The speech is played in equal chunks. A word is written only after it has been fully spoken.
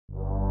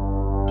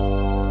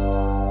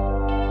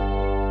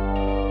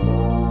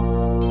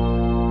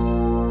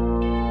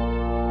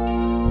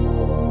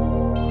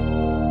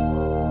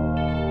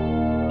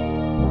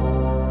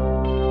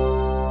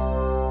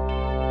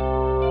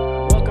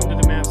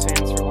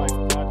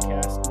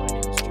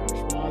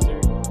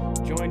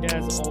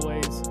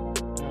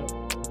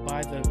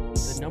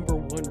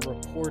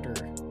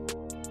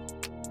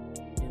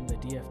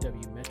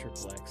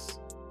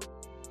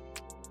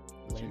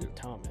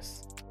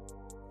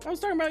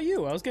about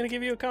you. I was going to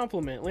give you a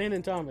compliment,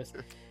 Landon Thomas.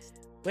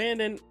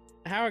 Landon,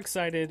 how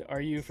excited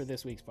are you for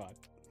this week's pod?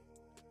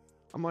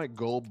 I'm like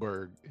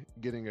Goldberg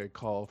getting a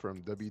call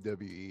from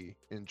WWE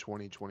in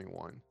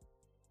 2021.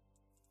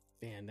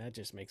 Man, that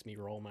just makes me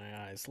roll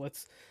my eyes.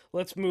 Let's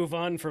move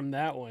on from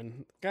that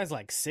one. Guy's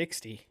like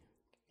 60.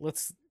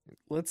 Let's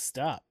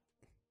stop.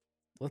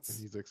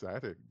 He's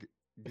excited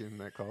getting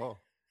that call.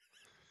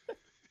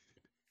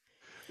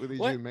 With these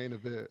What main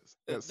events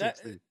at that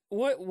 60.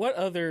 what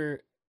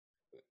other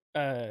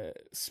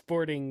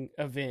sporting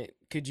event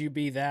could you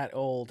be that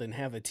old and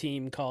have a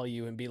team call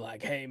you and be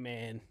like, "Hey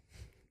man,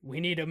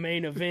 we need a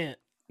main event."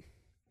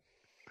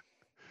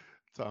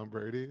 Tom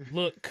Brady.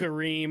 Look,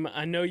 Kareem,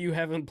 I know you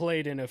haven't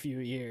played in a few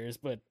years,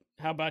 but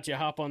how about you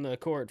hop on the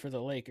court for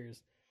the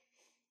Lakers?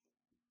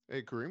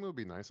 Hey, Kareem would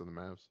be nice on the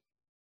Mavs.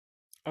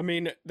 I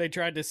mean, they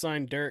tried to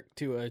sign Dirk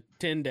to a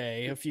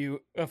 10-day a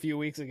few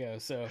weeks ago,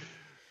 so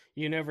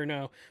you never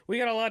know. We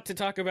got a lot to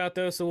talk about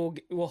though, so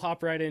we'll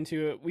hop right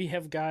into it. We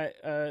have got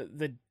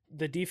the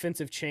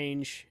defensive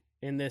change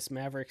in this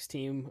Mavericks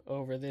team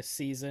over this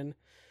season.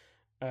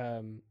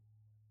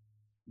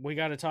 We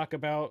got to talk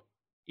about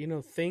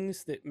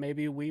things that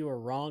maybe we were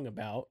wrong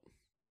about,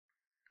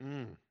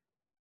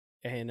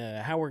 and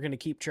how we're going to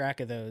keep track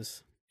of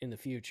those in the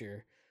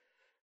future.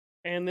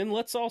 And then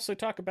let's also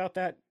talk about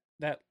that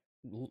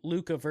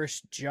Luka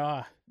versus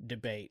Ja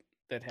debate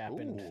that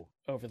happened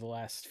over the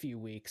last few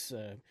weeks,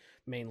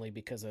 mainly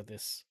because of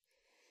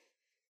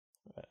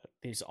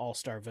these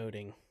all-star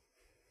voting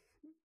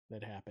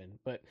that happened.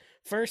 But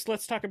first,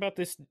 let's talk about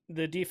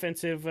the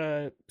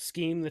defensive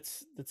scheme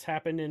that's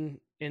happened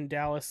in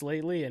Dallas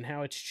lately and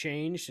how it's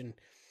changed. And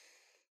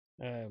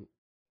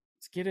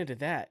let's get into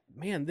that.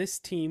 Man, this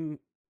team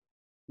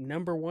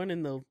number one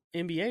in the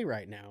NBA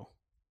right now.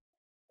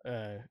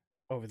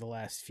 Over the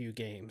last few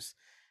games,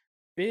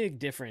 big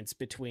difference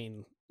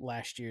between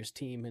last year's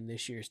team and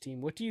this year's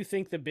team. What do you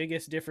think the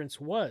biggest difference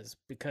was?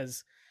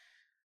 Because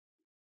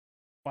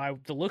by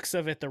the looks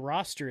of it, the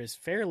roster is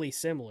fairly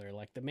similar.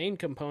 Like the main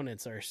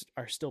components are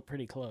still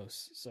pretty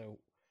close. So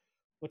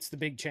what's the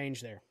big change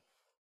there?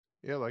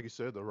 Yeah, like you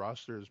said, the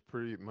roster is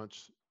pretty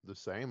much the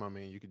same. I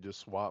mean, you could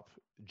just swap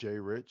Jay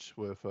Rich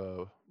with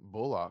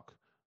Bullock.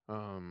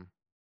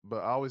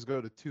 But I always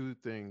go to two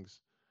things.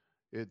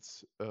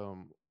 It's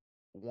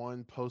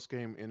one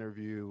post-game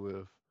interview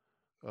with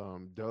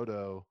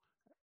Dodo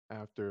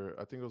after,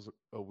 I think it was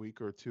a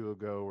week or two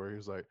ago, where he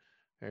was like,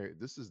 "Hey,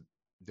 this is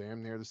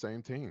damn near the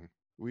same team.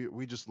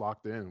 We just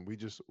locked in. We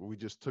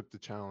just took the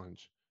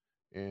challenge."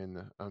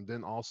 And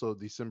then also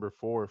December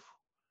 4th,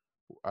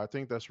 I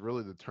think that's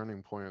really the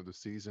turning point of the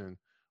season,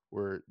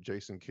 where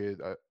Jason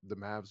Kidd, the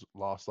Mavs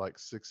lost like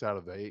 6 out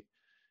of 8,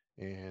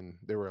 and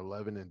they were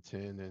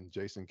 11-10, and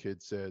Jason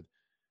Kidd said,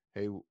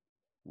 "Hey,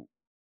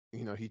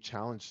 he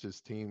challenged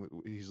his team.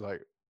 He's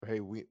like, hey,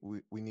 we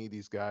need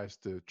these guys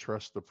to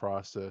trust the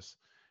process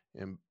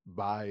and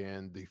buy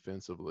in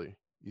defensively.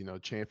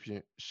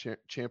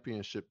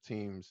 Championship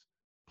teams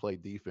play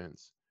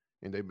defense,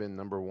 and they've been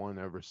number one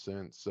ever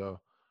since. So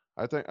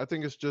I think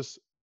it's just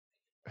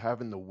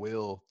having the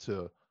will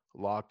to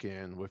lock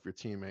in with your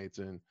teammates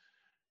and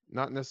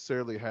not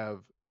necessarily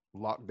have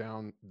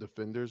lockdown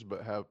defenders,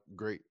 but have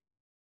great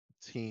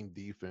team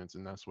defense,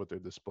 and that's what they're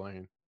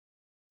displaying.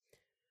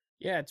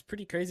 Yeah, it's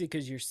pretty crazy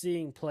because you're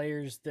seeing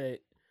players that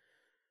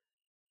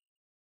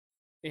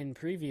in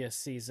previous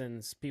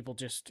seasons people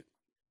just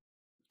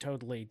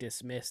totally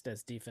dismissed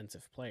as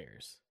defensive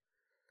players.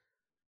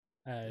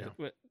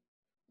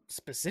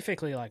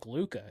 Specifically like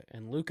Luka,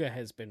 and Luka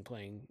has been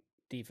playing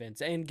defense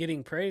and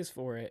getting praise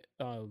for it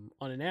on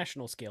a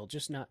national scale,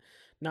 just not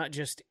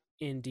just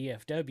in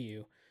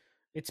DFW.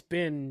 It's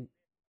been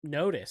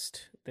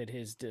noticed that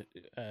his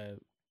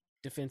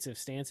defensive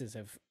stances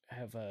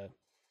have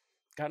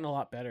gotten a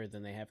lot better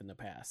than they have in the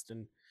past.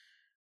 And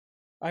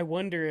I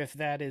wonder if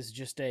that is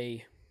just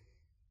a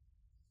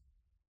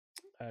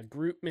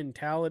group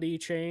mentality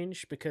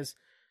change, because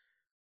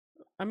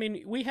I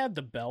mean, we had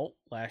the belt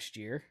last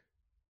year.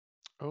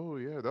 Oh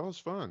yeah, that was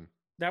fun.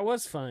 That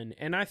was fun.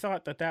 And I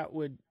thought that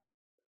would,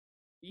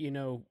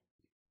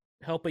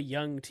 help a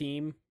young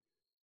team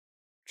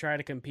try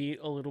to compete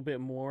a little bit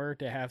more,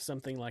 to have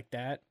something like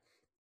that.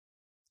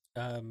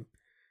 And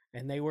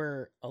they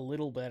were a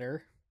little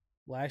better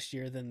last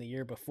year than the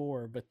year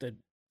before, but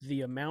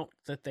the amount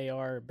that they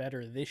are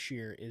better this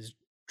year is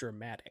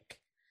dramatic.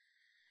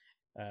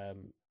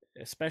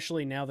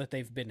 Especially now that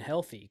they've been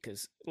healthy,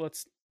 because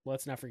let's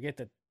not forget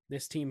that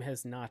this team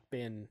has not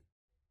been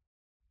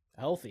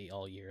healthy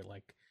all year.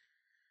 Like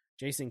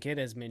Jason Kidd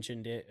has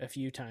mentioned it a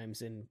few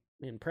times in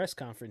press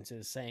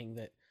conferences, saying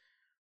that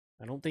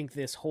I don't think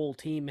this whole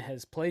team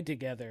has played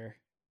together,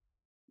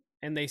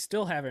 and they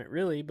still haven't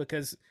really,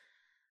 because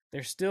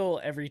they're still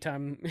every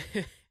time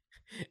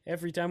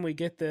we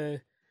get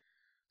the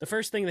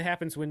first thing that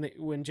happens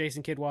when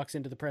Jason Kidd walks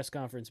into the press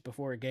conference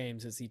before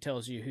games is he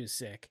tells you who's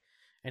sick.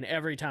 And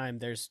every time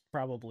there's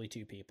probably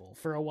two people.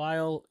 For a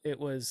while, it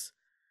was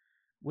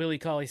Willie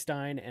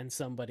Cauley-Stein and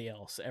somebody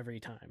else every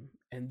time.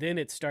 And then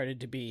it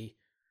started to be,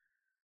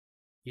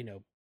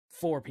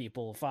 four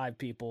people, five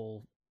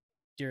people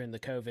during the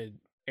COVID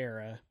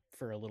era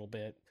for a little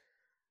bit.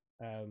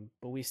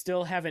 But we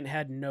still haven't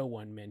had no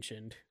one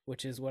mentioned,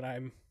 which is what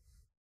I'm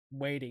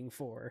waiting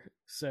for.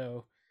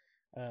 So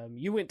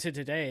you went to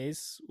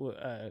today's,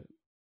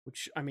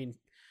 which I mean,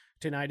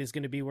 tonight is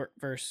going to be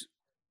versus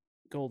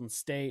Golden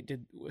State.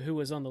 Did who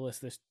was on the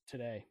list this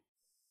today?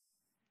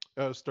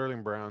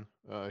 Sterling Brown.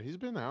 He's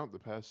been out the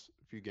past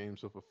few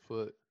games with a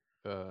foot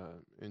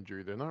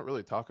injury. They're not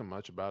really talking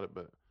much about it,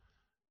 but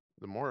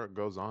the more it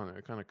goes on,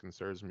 it kind of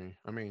concerns me.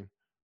 I mean,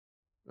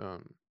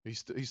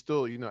 he's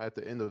still at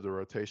the end of the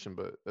rotation,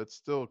 but it's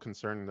still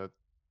concerning that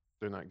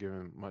they're not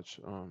giving much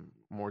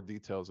more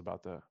details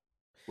about that.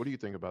 What do you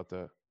think about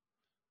that?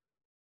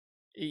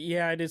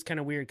 Yeah, it is kind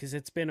of weird because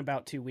it's been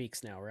about 2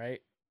 weeks now, right?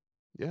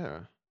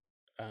 Yeah,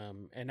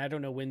 And I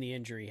don't know when the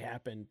injury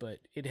happened, but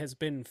it has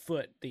been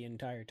foot the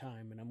entire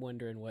time, and I'm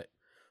wondering what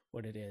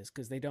it is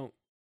because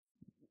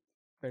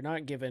they're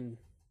not given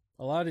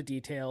a lot of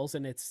details,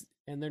 and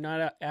they're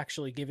not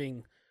actually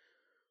giving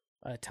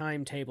a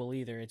timetable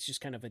either. It's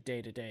just kind of a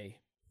day to day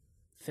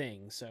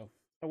thing. So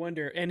I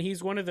wonder, and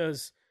he's one of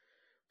those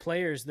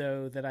players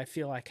though that I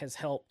feel like has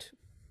helped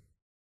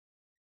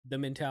the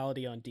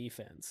mentality on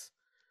defense.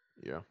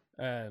 yeah,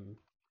 Um,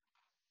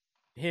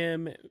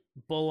 him,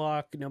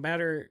 Bullock, no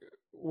matter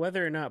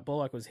whether or not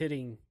Bullock was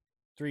hitting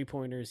 3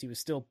 pointers, he was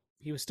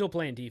still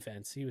playing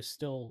defense. He was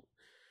still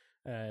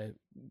uh,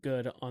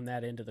 good on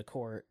that end of the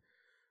court.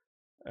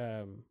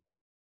 Um,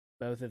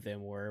 both of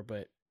them were,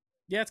 but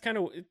yeah, it's kind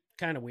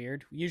of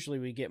weird. Usually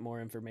we get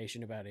more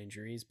information about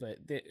injuries, but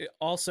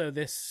also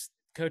this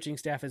coaching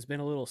staff has been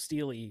a little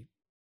steely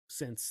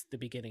since the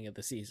beginning of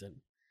the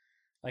season.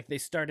 Like they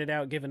started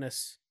out giving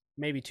us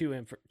maybe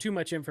too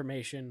much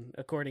information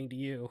according to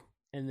you,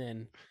 and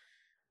then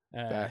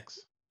uh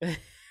facts.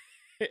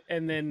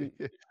 and then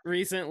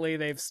recently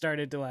they've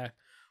started to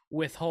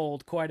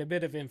withhold quite a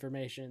bit of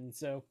information,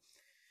 so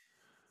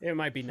it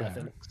might be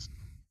nothing. Facts.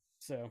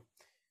 So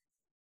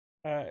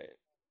uh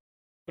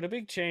but a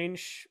big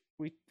change,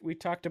 we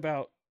talked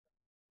about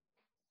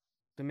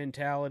the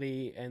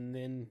mentality, and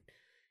then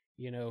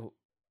you know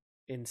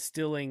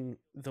instilling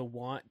the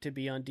want to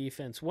be on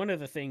defense. One of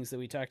the things that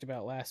we talked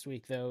about last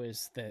week though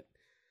is that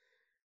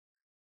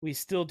we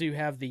still do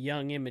have the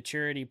young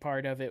immaturity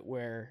part of it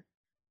where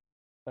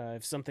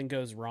if something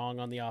goes wrong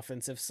on the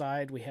offensive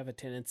side, we have a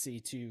tendency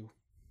to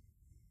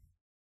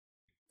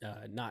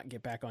not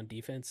get back on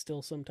defense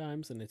still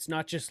sometimes. And it's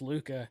not just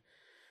Luka.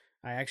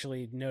 I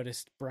actually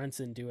noticed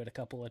Brunson do it a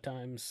couple of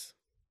times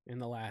in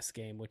the last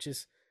game, which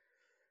is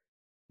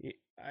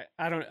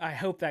I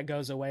hope that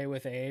goes away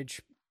with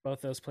age.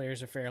 Both those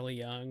players are fairly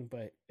young,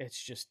 but it's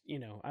just,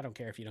 I don't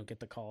care if you don't get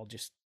the call,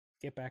 just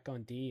get back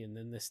on D, and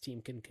then this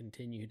team can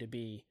continue to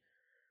be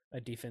a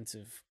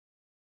defensive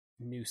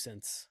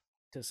nuisance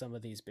to some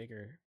of these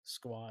bigger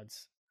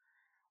squads.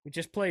 We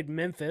just played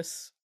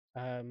Memphis,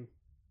 and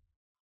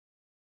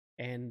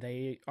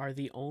they are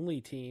the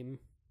only team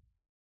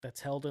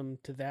that's held them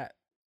to that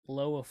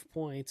low of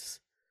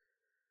points.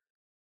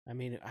 I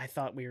mean, I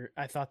thought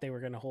they were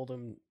going to hold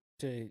them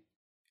to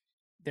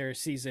their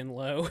season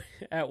low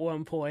at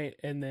one point,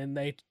 and then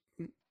they,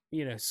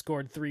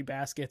 scored 3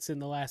 baskets in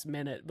the last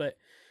minute, but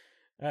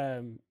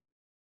um,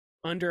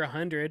 under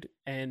 100,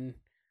 and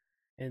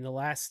in the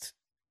last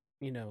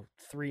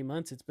 3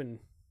 months, it's been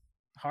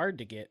hard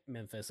to get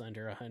Memphis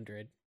under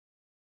 100. I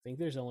think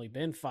there's only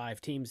been 5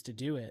 teams to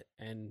do it,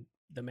 and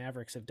the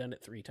Mavericks have done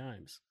it 3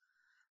 times,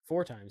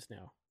 4 times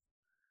now.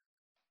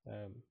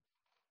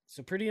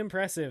 So pretty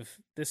impressive.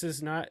 This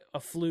is not a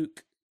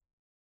fluke.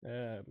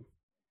 Um,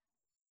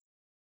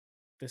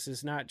 this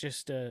is not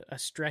just a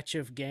stretch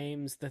of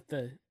games that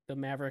the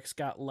Mavericks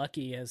got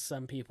lucky, as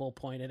some people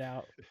pointed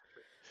out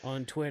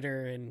on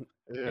Twitter, and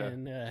Yeah,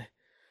 and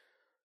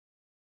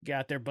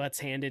got their butts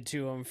handed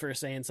to them for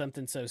saying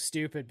something so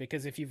stupid.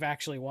 Because if you've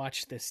actually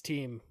watched this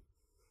team,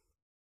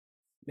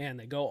 man,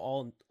 they go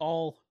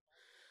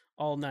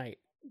all night.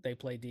 They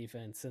play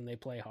defense and they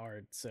play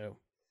hard. So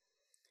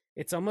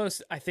it's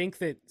almost, I think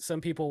that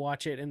some people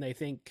watch it and they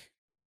think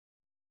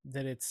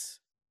that it's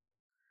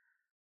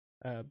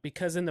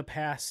because in the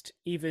past,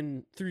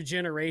 even through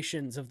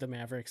generations of the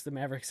Mavericks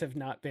have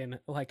not been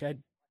like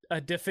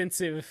a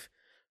defensive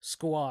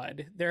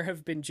squad. There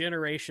have been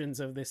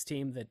generations of this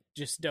team that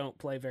just don't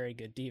play very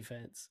good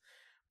defense,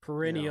 yeah,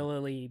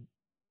 perennially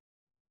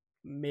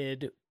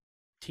mid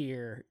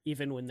tier,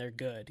 even when they're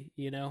good.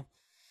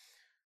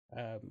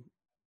 Um,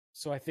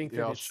 so I think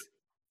yeah. that it's.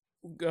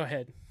 Go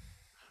ahead.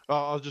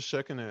 I was just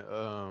checking it,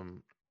 a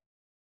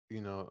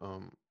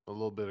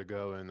little bit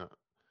ago, and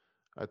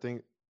I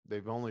think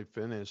they've only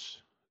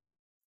finished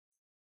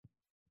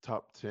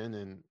top 10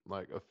 in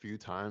like a few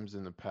times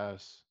in the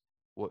past,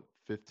 what,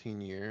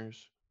 15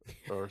 years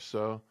or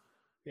so.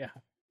 Yeah.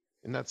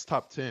 And that's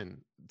top 10.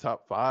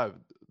 Top five,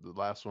 the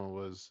last one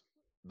was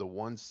the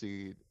one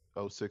seed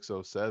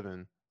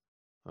 0607.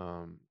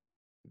 Um,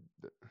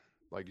 th-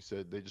 like you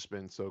said, they just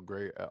been so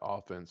great at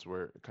offense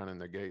where it kind of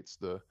negates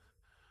the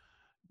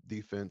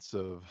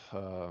defensive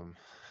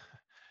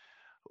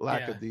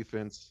lack Yeah. of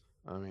defense.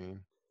 I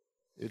mean,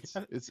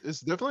 Uh,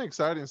 it's definitely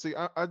exciting. See,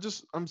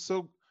 I'm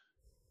so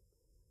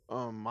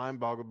mind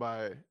boggled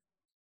by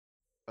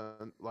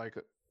like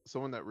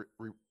someone that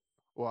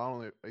well, I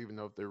don't even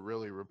know if they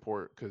really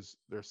report because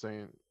they're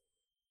saying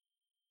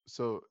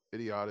so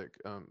idiotic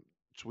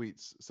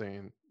tweets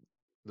saying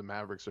the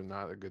Mavericks are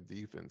not a good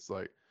defense.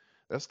 Like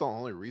that's the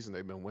only reason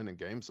they've been winning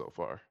games so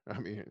far. I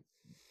mean,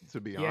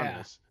 to be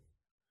yeah, honest,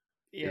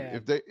 yeah.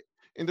 if they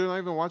and they're not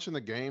even watching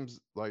the games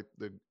like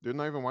they're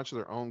not even watching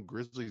their own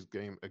Grizzlies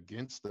game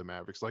against the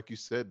Mavericks. Like you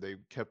said, they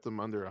kept them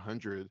under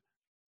 100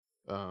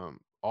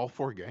 all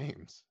 4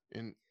 games,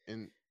 and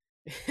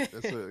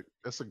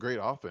that's a great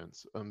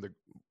offense. The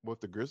with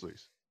the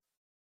Grizzlies.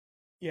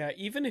 Yeah,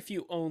 even if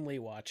you only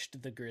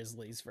watched the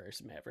Grizzlies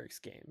versus Mavericks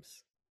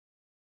games,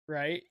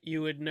 right?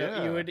 You would know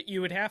Yeah.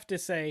 you would have to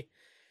say,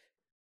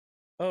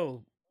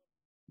 "Oh,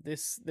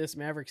 this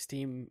Mavericks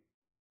team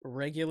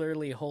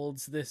regularly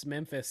holds this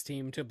Memphis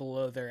team to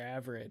below their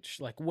average,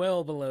 like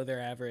well below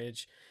their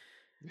average."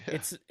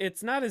 Yeah.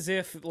 It's not as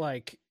if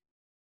like,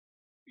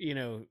 you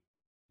know,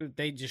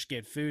 they just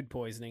get food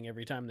poisoning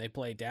every time they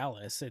play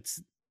Dallas.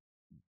 It's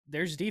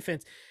there's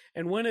defense.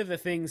 And one of the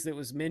things that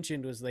was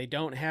mentioned was they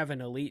don't have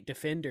an elite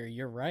defender.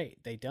 You're right.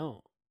 They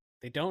don't.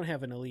 They don't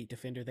have an elite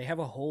defender. They have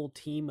a whole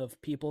team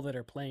of people that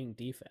are playing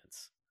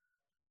defense,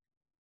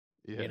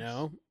 you Yes.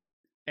 know?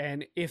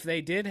 And if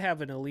they did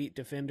have an elite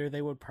defender,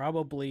 they would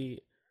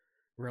probably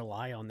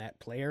rely on that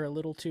player a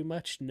little too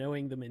much,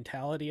 knowing the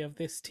mentality of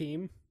this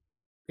team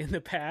in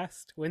the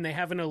past. When they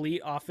have an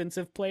elite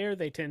offensive player,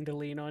 they tend to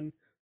lean on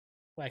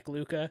like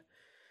Luka.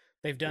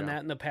 They've done Yeah.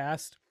 that in the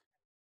past.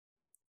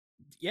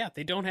 Yeah,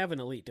 they don't have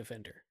an elite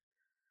defender.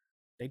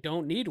 They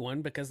don't need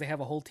one because they have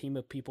a whole team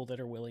of people that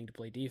are willing to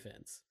play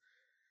defense.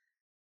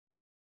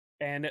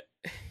 And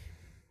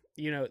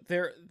you know,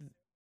 there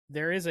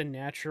is a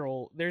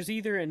natural there's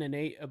either an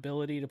innate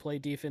ability to play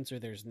defense or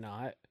there's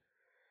not.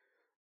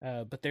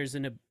 But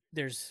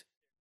there's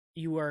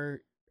you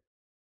are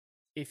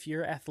if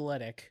you're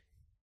athletic,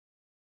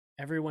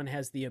 everyone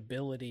has the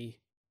ability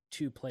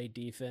to play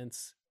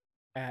defense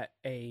at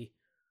a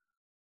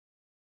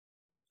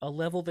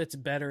level that's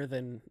better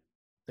than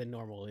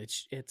normal.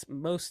 It's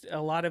most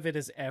a lot of it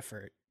is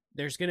effort.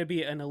 There's going to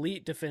be an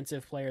elite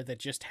defensive player that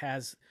just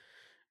has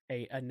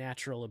a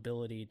natural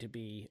ability to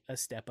be a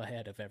step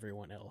ahead of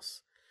everyone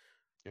else.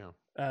 Yeah.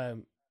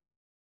 Um,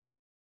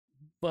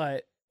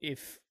 but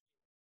if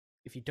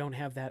you don't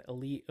have that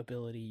elite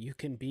ability, you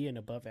can be an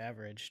above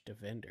average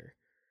defender.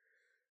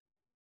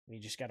 You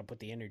just got to put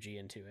the energy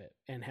into it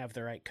and have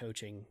the right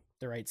coaching,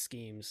 the right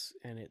schemes,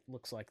 and it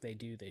looks like they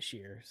do this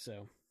year.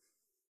 So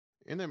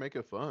And they make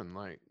it fun.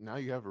 Like now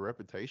you have a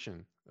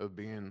reputation of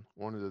being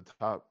one of the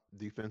top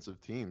defensive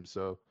teams.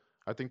 So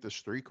I think the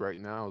streak right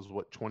now is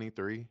what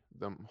 23,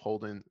 them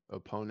holding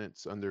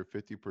opponents under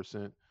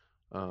 50%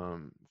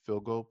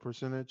 field goal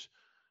percentage.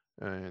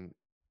 And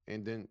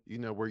then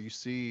where you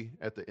see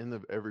at the end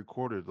of every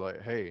quarter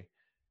like, hey,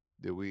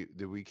 did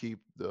we keep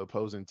the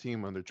opposing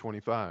team under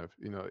 25?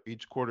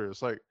 Each quarter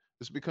it's like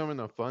it's becoming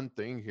a fun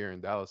thing here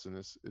in Dallas, and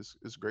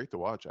it's great to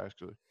watch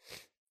actually.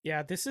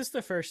 yeah, this is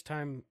the first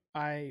time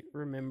I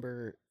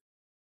remember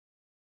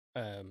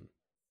um,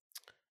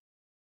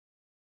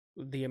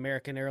 the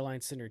American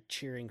Airlines Center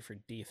cheering for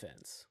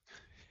defense.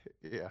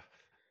 Yeah.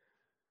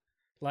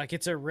 Like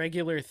it's a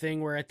regular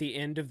thing where at the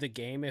end of the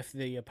game, if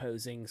the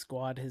opposing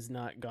squad has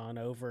not gone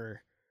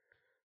over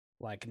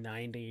like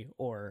 90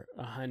 or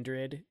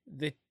 100,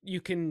 that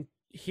you can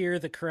hear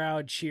the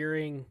crowd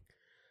cheering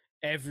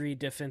every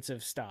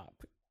defensive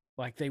stop.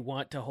 Like they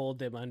want to hold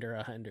them under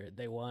 100.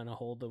 They want to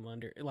hold them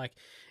under like,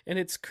 and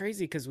it's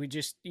crazy because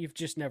you've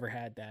just never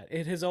had that.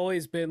 It has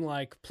always been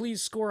like,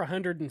 please score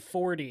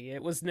 140.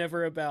 It was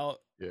never about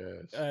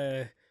Yes.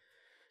 uh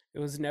it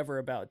was never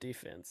about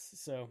defense.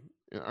 So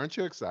And aren't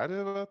you excited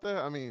about that?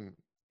 I mean,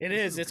 it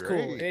this is. is It's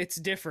cool. great. It's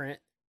different,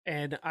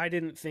 and I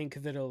didn't think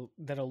that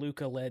a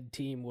Luka led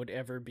team would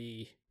ever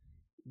be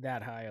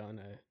that high on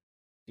a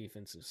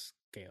defensive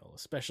scale,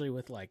 especially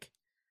with like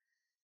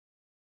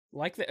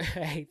the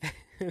hey,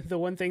 the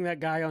one thing that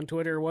guy on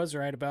Twitter was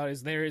right about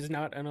is there is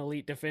not an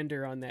elite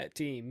defender on that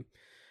team,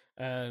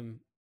 um,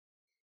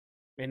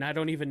 and I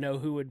don't even know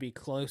who would be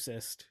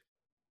closest.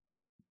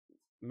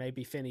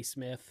 Maybe Finney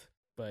Smith,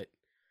 but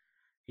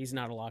he's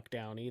not a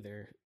lockdown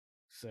either.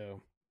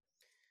 So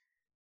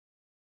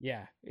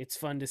yeah, it's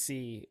fun to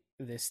see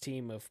this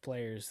team of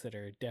players that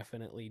are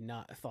definitely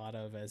not thought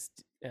of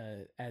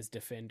as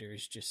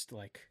defenders just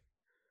like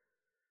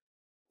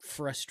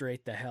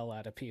frustrate the hell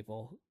out of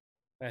people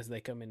as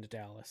they come into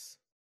Dallas.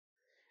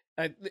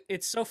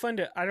 It's so fun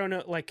to I don't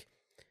know like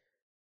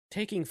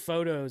taking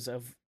photos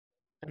of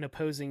an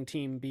opposing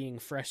team being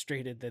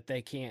frustrated that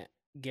they can't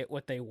get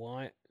what they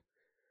want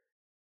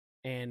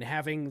and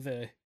having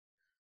the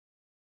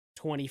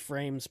 20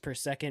 frames per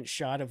second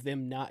shot of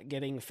them not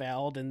getting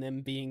fouled and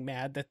them being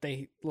mad that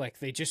they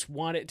just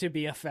want it to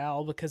be a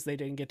foul because they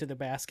didn't get to the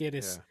basket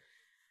Yeah.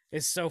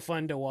 is so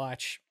fun to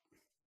watch.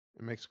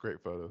 It makes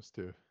great photos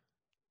too.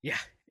 Yeah,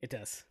 it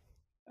does.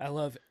 I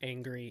love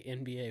angry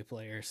NBA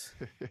players.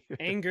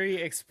 Angry,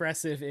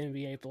 expressive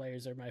NBA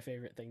players are my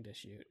favorite thing to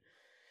shoot.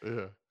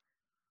 Yeah.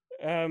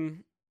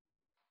 Um,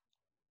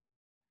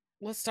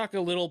 let's talk a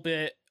little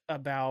bit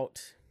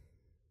about.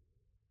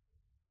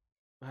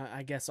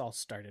 I guess I'll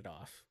start it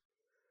off.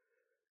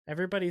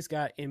 Everybody's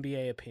got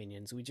NBA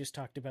opinions. We just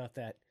talked about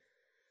that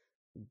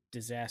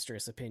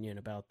disastrous opinion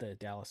about the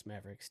Dallas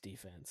Mavericks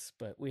defense,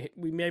 but we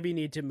maybe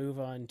need to move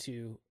on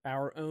to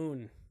our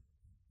own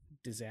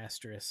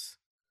disastrous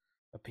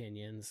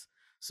opinions,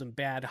 some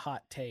bad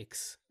hot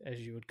takes,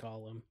 as you would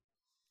call them.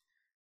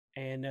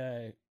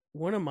 And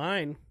one of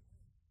mine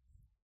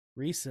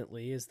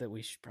recently is that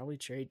we should probably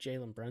trade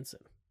Jalen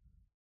Brunson.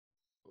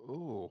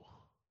 Ooh.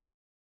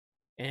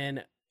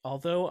 And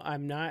although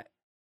I'm not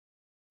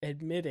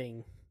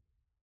admitting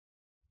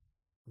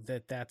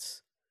that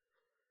that's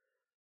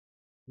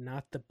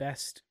not the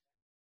best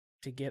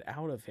to get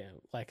out of him,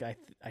 like I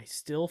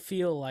still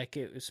feel like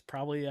it was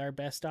probably our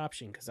best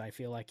option because I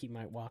feel like he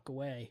might walk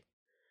away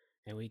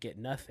and we get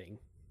nothing.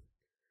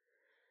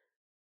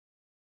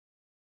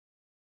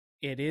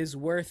 It is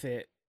worth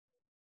it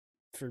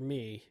for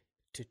me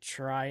to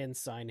try and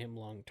sign him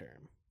long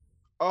term.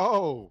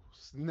 Oh,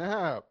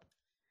 snap.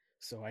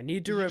 So I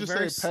need to Did you just say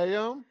reverse. pay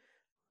him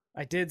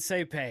I did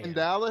say pay in him.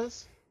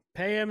 Dallas?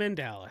 Pay him in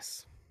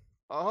Dallas.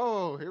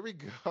 Oh, here we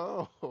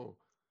go.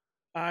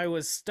 I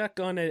was stuck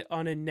on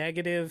a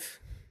negative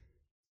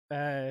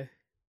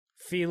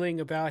feeling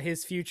about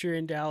his future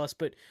in Dallas,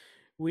 but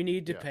we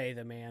need to Yeah. pay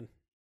the man.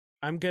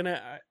 I'm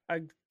gonna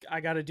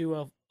I got to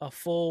do a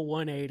full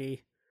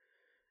 180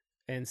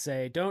 and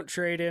say don't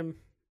trade him,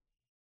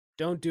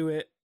 don't do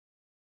it,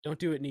 don't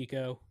do it,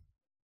 Nico.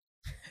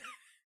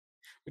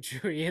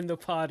 Which we in the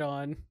pod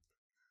on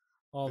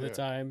all the Yeah.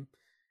 time.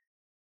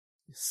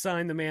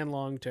 Sign the man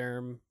long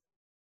term.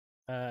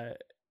 Uh,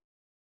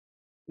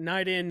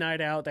 Night in,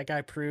 night out, that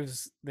guy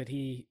proves that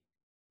he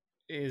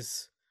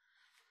is,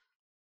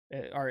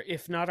 or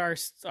if not our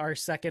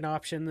second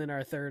option, then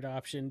our third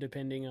option,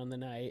 depending on the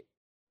night.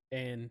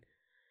 And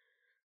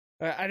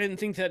I didn't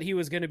think that he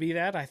was going to be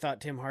that. I thought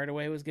Tim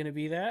Hardaway was going to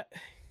be that,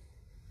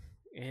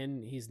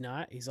 and he's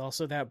not. He's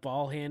also that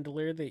ball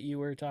handler that you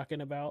were talking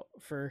about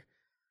for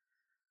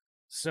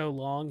so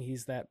long.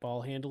 He's that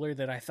ball handler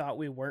that I thought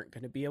we weren't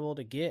going to be able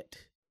to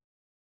get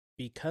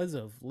because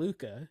of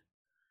Luka.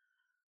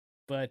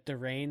 But the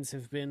reins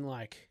have been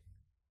like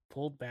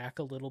pulled back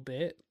a little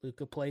bit.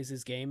 Luka plays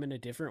his game in a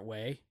different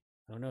way.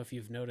 I don't know if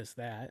you've noticed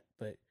that,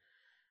 but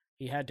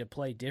he had to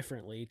play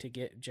differently to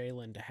get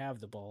Jalen to have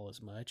the ball as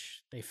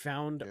much. They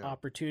found Yeah.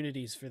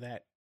 opportunities for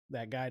that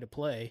guy to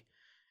play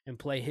and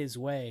play his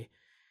way.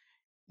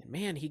 And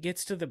man, he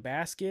gets to the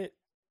basket.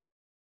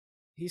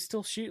 He's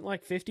still shooting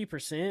like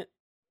 50%.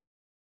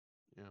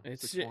 Yeah.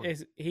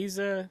 He's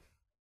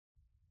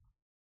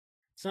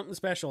something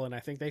special, and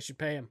I think they should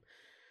pay him.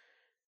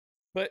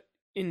 But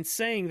in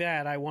saying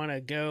that, I want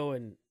to go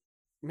and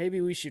maybe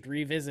we should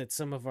revisit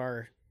some of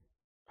our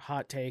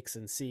hot takes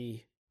and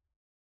see,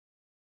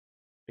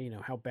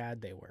 how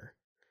bad they were.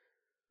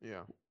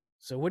 Yeah.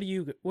 So what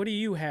do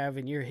you have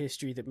in your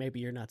history that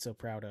maybe you're not so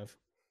proud of?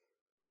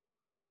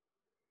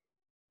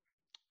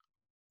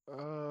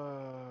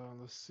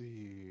 Let's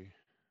see.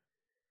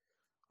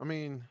 I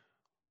mean,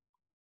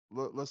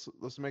 let's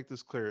make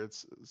this clear.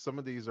 It's some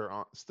of these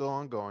are still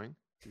ongoing.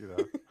 You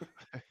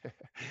know,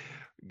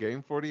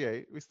 game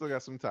 48. We still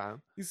got some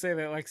time. You say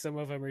that like some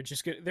of them are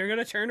just good. They're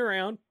gonna turn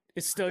around.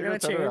 It's still They're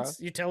got gonna a turn around. chance.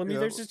 You're telling me You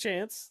there's know, a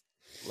chance.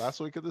 last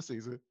week of the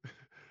season.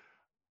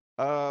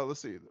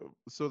 Let's see.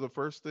 So the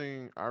first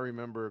thing I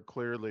remember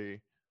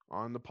clearly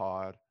on the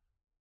pod,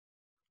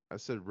 I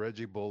said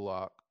Reggie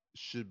Bullock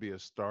should be a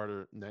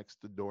starter next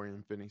to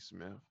Dorian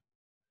Finney-Smith,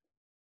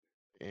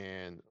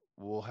 and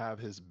will have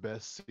his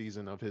best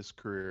season of his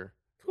career.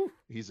 Whew.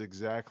 He's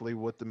exactly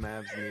what the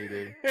Mavs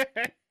needed.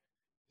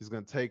 He's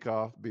going to take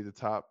off, be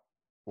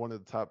one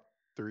of the top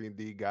 3 and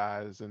D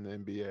guys in the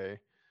NBA,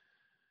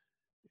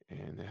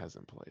 and it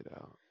hasn't played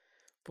out.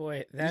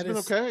 Boy, He's been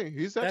okay.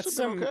 He's actually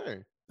been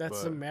okay. That's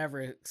But some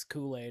Mavericks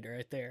Kool-Aid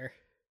right there.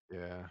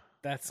 yeah,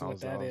 That's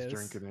what I that was is.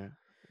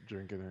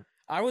 drinking it.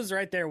 I was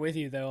right there with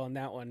you though on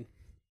that one.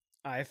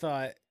 I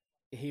thought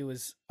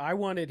I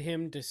wanted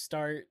him to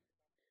start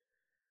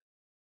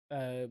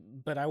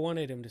but I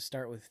wanted him to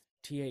start with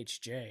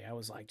THJ. I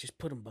was like, just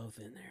put them both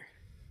in there.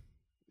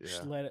 Yeah,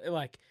 Just let it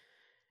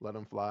let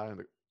him fly in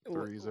the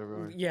threes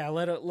everywhere. Yeah,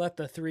 let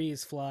the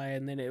threes fly,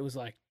 and then it was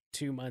like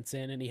 2 months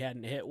in and he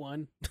hadn't hit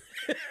one.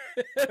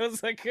 I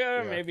was like,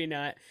 oh, Yeah. maybe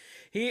not.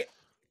 He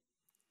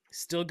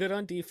still good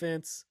on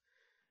defense.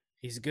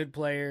 He's a good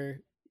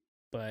player,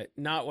 but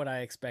not what I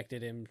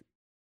expected him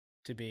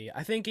to be.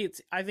 I think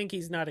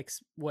he's not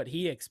what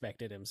he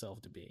expected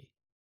himself to be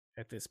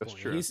at this That's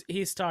point. true.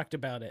 He's talked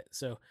about it.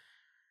 So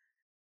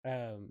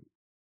man,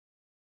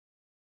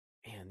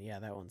 yeah,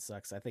 that one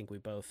sucks. I think we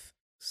both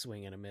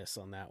swing and a miss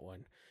on that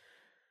one.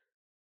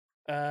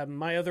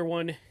 My other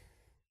one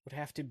would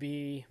have to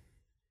be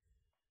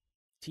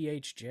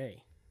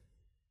THJ.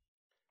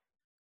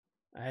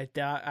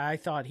 I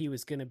thought he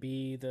was going to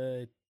be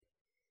the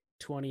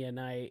 20 a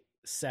night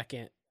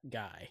second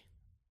guy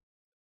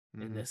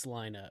in Hmm. this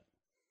lineup.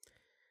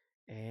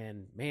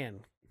 And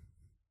man,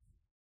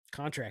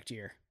 contract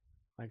year.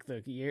 Like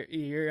the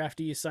year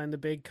after you sign the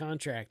big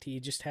contract, he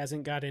just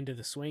hasn't got into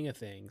the swing of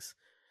things.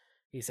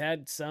 He's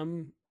had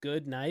some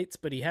good nights,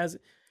 but he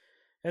hasn't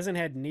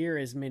had near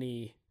as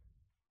many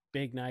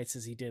big nights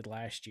as he did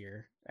last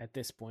year at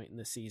this point in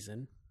the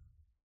season.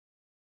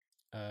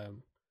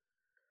 Um,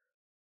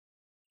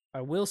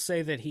 I will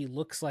say that he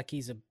looks like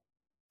he's a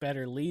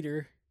better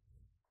leader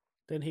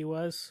than he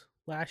was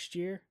last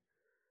year.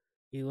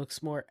 He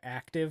looks more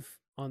active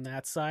on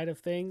that side of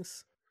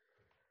things.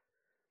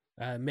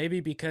 Maybe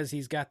because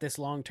he's got this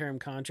long-term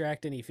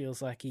contract and he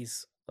feels like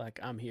he's like,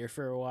 I'm here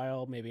for a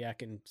while. Maybe I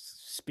can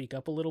speak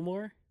up a little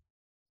more.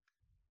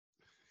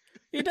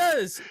 He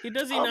does.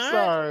 Does he I'm not?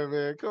 sorry,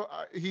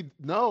 man.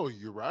 No,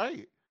 you're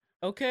right.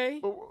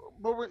 Okay.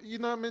 But you're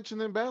not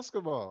mentioning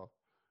basketball.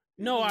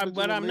 You're No, just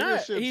but mentioning I'm not.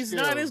 leadership He's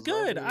not as skills.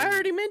 I good. I mean,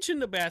 already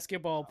mentioned the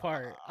basketball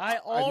part. I I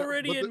know,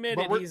 already but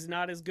admitted he's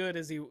not as good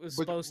as he was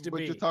supposed to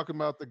you're be. talking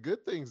about the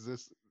good things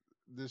this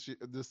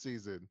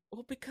season.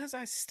 Well, because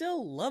I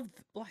still love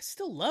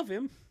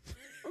him.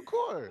 Of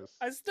course,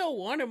 I still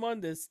want him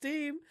on this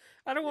team.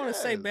 I don't want to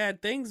say yes.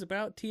 bad things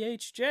about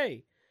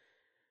THJ,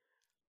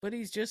 but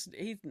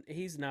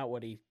he's not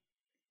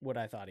what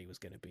I thought he was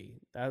going to be.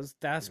 That's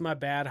Yeah. my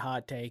bad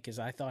hot take, is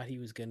I thought he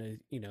was going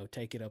to,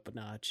 take it up a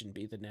notch and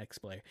be the next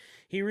player.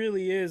 He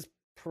really is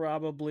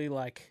probably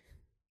like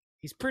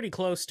he's pretty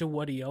close to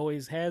what he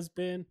always has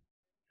been,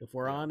 if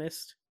we're Yeah.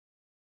 honest.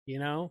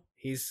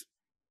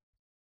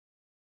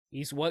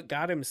 He's what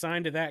got him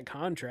signed to that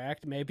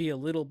contract, maybe a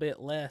little bit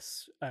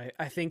less.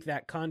 I think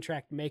that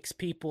contract makes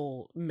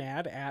people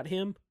mad at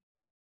him,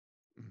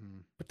 Hmm.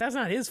 but that's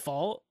not his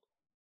fault.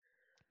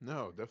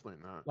 No,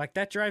 definitely not. Like,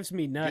 that drives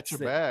me Get nuts your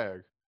that,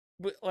 bag.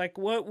 but like,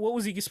 what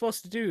was he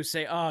supposed to do?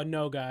 Say, oh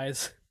no,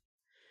 guys.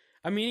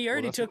 I mean, he Well,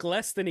 already that's took what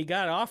less than he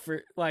got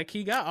offered. Like,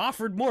 he got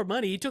offered more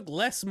money. He took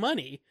less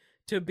money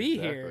to be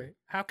exactly. here.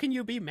 How can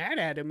you be mad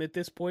at him at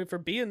this point for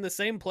being the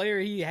same player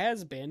he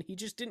has been? He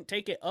just didn't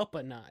take it up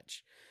a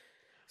notch.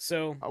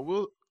 So, I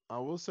will. I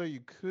will say you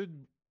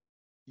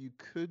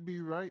could be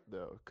right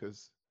though,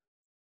 because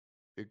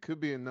it could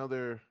be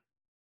another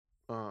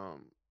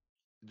um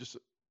just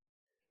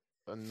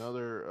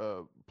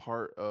another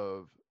part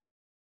of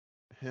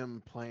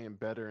him playing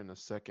better in the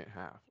second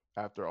half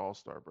after All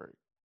Star break,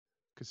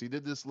 because he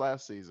did this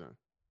last season.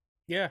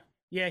 yeah.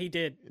 Yeah, he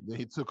did. And then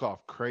he took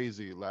off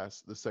crazy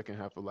the second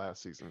half of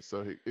last season,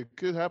 so it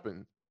could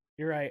happen.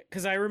 You're right.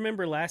 Because I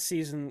remember last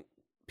season,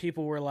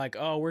 people were like,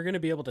 oh, we're going to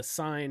be able to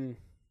sign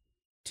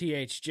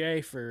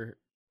THJ for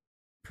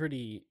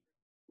pretty,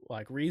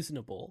 like,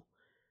 reasonable.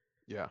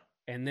 Yeah.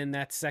 And then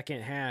that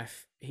second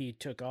half, he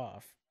took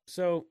off.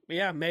 So,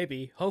 yeah,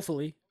 maybe.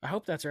 Hopefully. I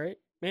hope that's right.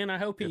 Man, I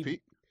hope If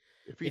he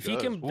if he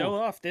does, can whew, go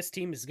off, this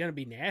team is going to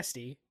be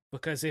nasty.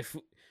 Because if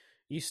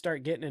you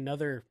start getting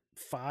another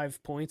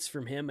 5 points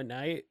from him a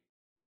night,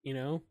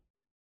 that'd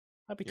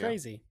be yeah.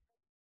 crazy.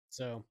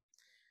 So,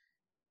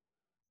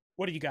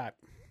 what do you got?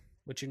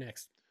 What's your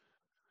next?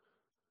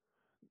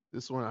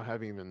 This one I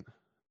haven't even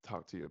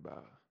talked to you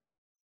about,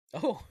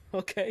 Oh,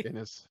 okay. and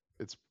it's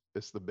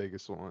the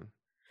biggest one.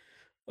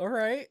 All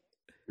right.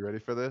 You ready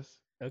for this?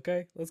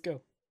 Okay, let's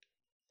go.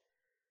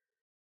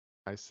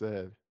 I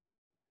said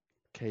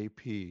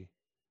KP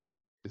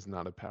is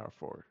not a power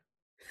forward.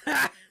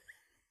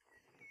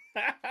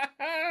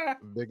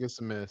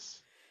 Biggest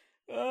miss.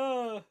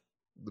 Oh,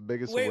 The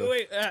biggest wait, whiff.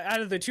 wait.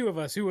 Out of the two of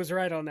us, who was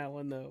right on that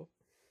one, though?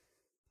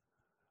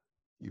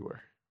 You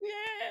were.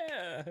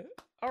 Yeah.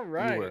 All You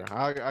right. were.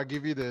 I'll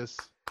give you this.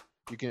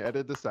 You can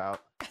edit this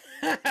out.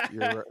 You're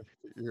right.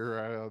 You're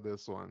right on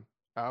this one.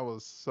 I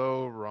was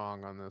so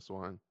wrong on this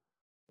one.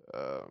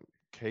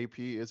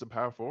 KP is a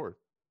power forward.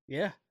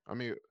 Yeah. I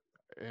mean,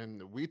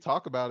 and we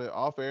talk about it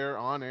off air,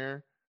 on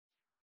air,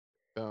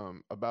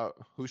 about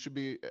who should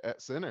be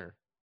at center.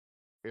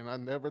 And I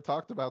never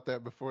talked about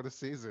that before the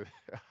season.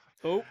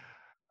 Oh,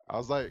 I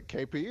was like,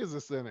 KP is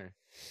a center.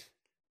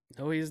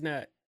 no, he's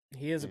not.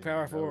 He is a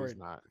power And no, he's forward.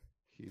 not.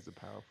 He's a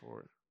power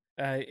forward.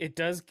 It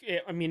does.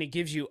 I mean, it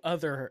gives you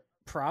other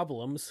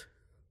problems.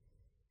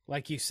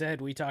 Like you said,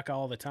 we talk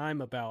all the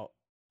time about,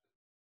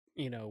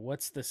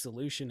 what's the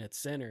solution at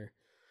center.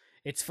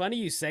 It's funny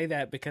you say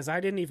that because I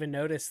didn't even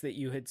notice that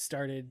you had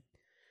started.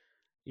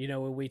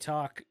 When we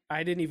talk,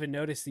 I didn't even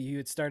notice that you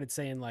had started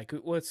saying, like,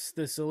 what's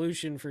the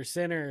solution for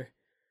center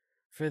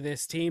for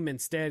this team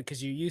instead?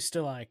 Because you used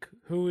to, like,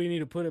 who we need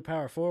to put at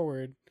power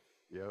forward.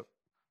 Yep.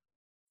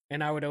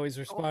 And I would always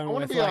I respond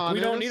want to with, be like, we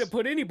don't need to honest.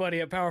 put anybody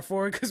at power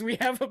forward because we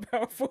have a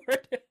power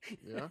forward.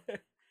 Yeah.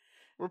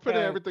 We're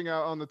putting uh, everything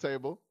out on the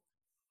table.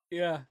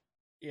 yeah.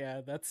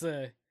 Yeah.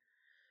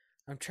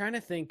 I'm trying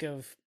to think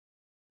of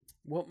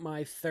what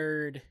my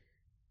third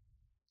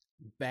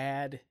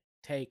bad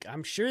take.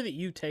 I'm sure that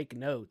you take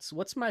notes.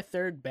 What's my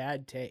third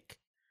bad take?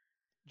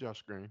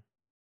 Josh Green.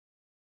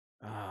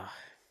 Ah,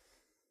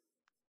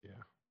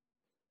 Yeah.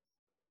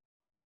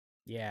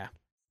 yeah.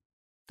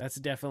 That's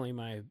definitely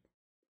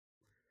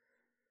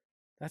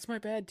That's my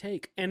bad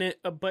take. And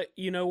but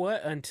you know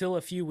what? Until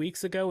a few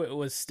weeks ago, it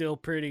was still a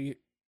pretty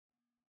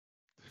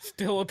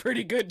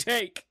good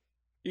take.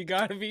 You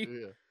gotta be,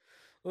 Yeah.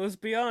 let's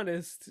be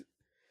honest.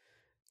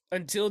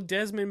 Until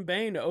Desmond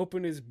Bain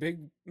opened his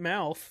big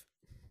mouth,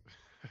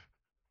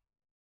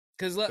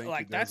 because Thank you,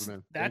 like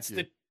Desmond. Thank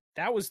you.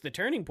 that was the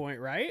turning point,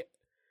 right?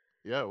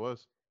 Yeah, it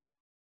was.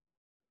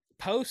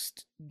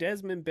 Post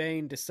Desmond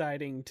Bain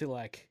deciding to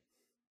like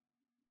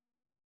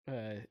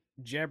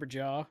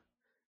jabberjaw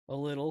a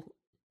little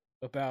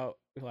about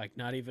like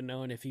not even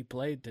knowing if he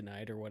played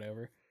tonight or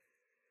whatever.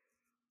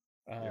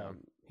 Yeah.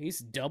 He's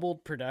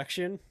doubled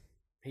production.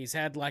 He's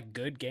had like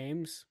good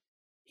games.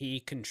 He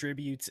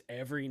contributes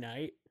every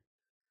night.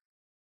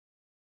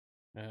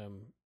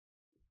 Um,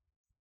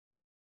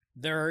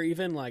 there are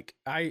even like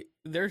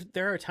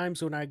there are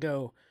times when I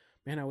go,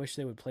 man, I wish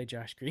they would play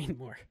Josh Green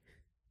more,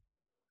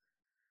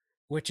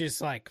 which is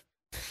like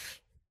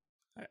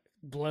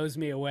blows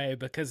me away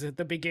because at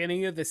the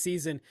beginning of the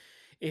season,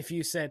 if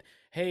you said,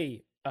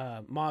 "Hey,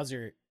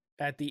 Mazur,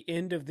 at the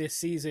end of this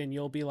season,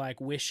 you'll be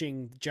like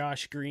wishing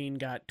Josh Green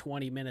got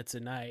 20 minutes a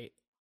night."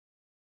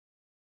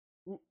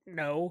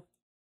 No,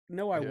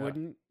 no, I Yeah.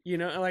 wouldn't. You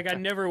know, like I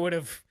never would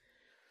have.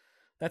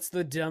 That's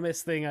the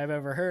dumbest thing I've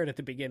ever heard at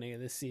the beginning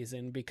of this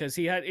season because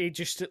he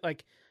just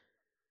like.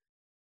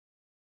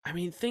 I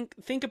mean, think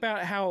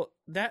about how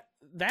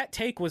that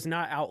take was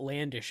not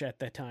outlandish at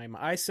the time.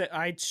 I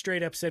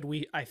straight up said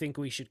I think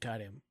we should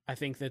cut him. I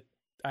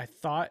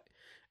thought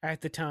at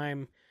the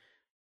time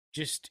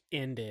just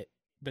end it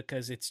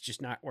because it's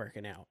just not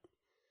working out.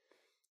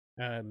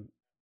 Um,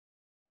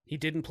 he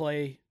didn't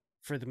play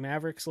for the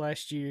Mavericks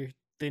last year,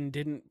 then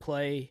didn't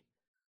play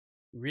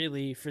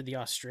really for the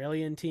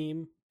Australian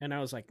team, and I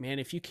was like, man,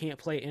 if you can't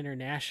play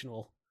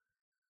international,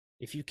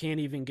 if you can't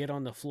even get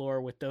on the floor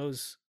with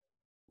those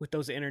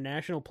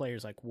international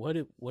players, like what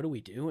are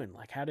we doing?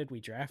 Like, how did we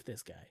draft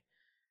this guy?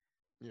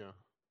 Yeah.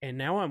 And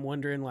now I'm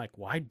wondering, like,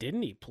 why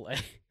didn't he play?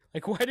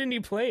 Like, why didn't he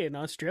play in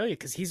Australia?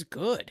 Because he's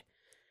good.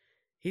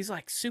 He's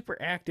like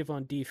super active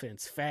on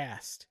defense,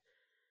 fast.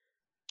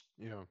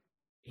 Yeah.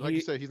 Like you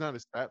He said, he's not a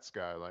stats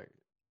guy. Like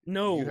you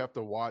no, have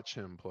to watch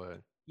him play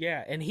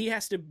yeah, and he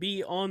has to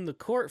be on the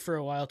court for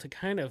a while to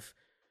kind of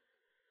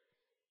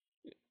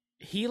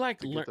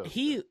to get those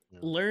he stats. Yeah.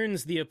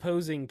 learns the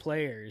opposing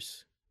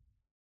players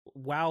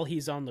while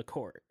he's on the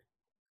court.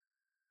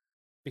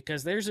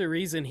 Because there's a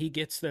reason he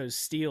gets those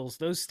steals.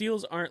 Those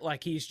steals aren't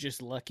like he's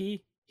just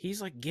lucky.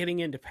 He's like getting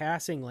into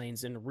passing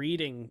lanes and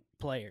reading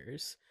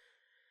players.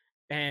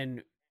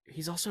 And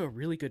he's also a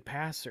really good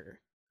passer.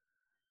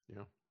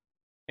 Yeah.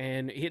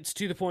 And it's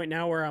to the point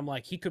now where I'm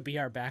like, he could be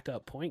our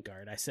backup point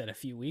guard. I said a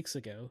few weeks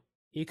ago.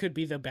 He could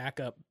be the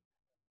backup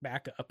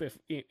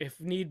if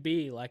need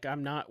be. Like,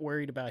 I'm not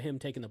worried about him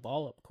taking the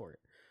ball up court.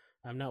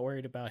 I'm not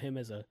worried about him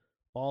as a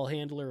ball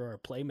handler or a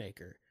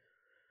playmaker.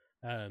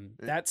 It,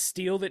 That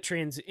steal that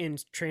in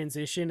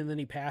transition and then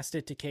he passed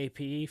it to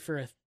KP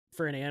for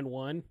an and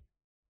one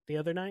the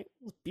other night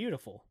was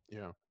beautiful.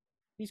 yeah.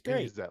 He's And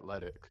great. he's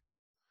athletic.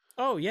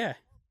 Oh yeah,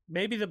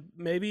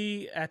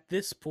 maybe at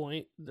this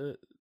point the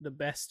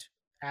best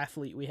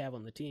athlete we have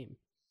on the team.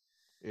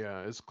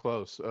 Yeah, it's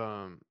close.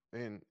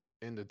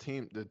 And the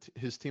team,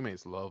 his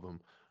teammates love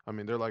him. I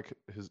mean, they're like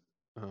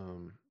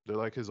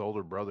his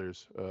older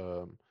brothers.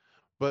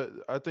 But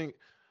I think,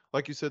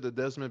 like you said, the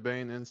Desmond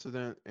Bain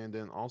incident, and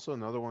then also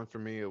another one for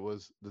me, it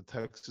was the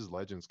Texas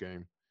Legends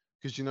game,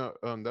 because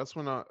that's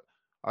when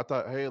I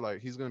thought, hey,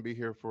 like he's gonna be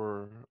here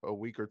for a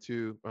week or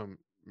two,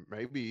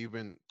 maybe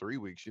even 3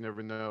 weeks. You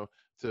never know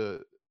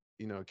to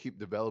keep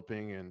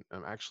developing and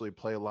actually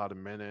play a lot of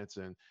minutes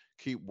and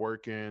keep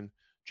working,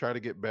 try to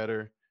get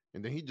better.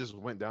 And then he just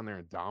went down there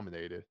and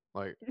dominated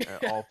like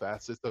at all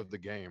facets of the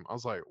game. I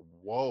was like,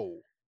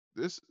 whoa,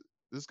 this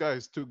this guy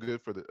is too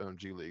good for the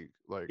G League.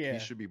 Like he Yeah,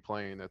 should be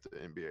playing at the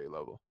NBA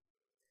level.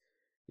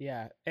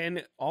 yeah,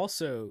 and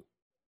also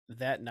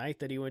that night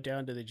that he went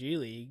down to the G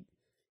League,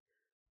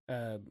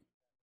 uh,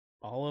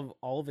 all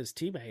of his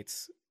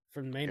teammates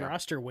from the main Yeah.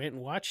 roster went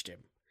and watched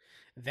him.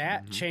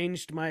 That Hmm.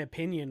 changed my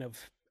opinion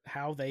of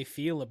how they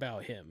feel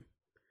about him.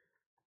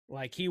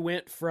 Like he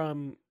went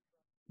from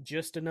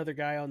just another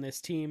guy on this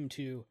team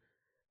to,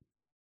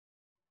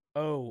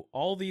 oh,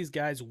 all these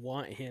guys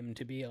want him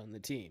to be on the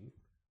team.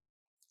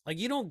 Like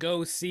you don't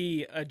go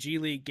see a G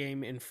League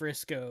game in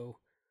Frisco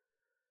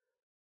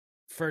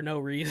for no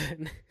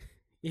reason.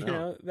 You No.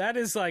 know, that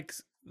is like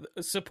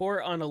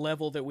support on a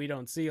level that we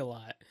don't see a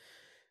lot.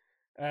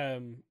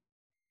 Um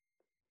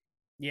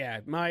yeah,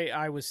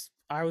 I was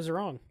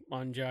wrong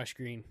on Josh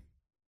Green.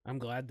 I'm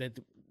glad that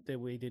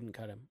we didn't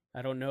cut him.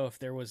 I don't know if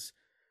there was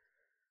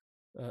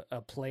a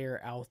player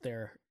out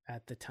there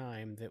at the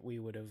time that we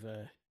would have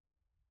that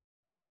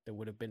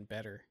would have been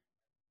better.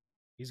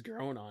 He's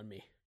grown on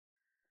me.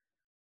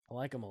 I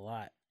like him a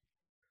lot.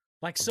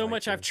 Like I so like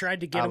much I've this.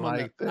 tried to get I him on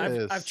the like I've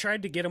this.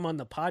 tried to get him on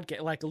the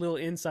podcast like a little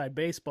inside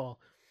baseball.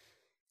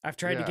 I've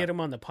tried to Yeah. get him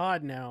on the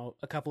pod now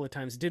a couple of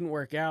times. It didn't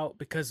work out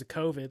because of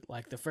COVID.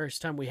 Like the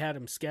first time we had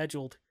him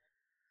scheduled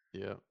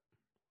Yeah.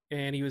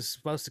 and he was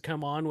supposed to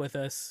come on with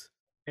us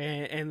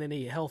and then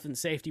the health and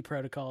safety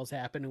protocols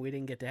happened, and we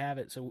didn't get to have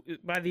it. So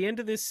by the end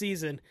of this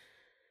season,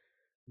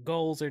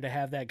 goals are to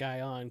have that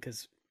guy on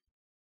because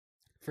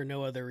for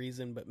no other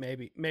reason, but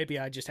maybe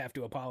I just have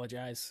to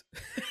apologize.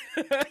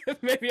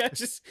 maybe I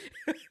just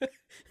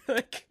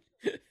like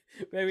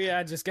maybe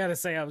I just gotta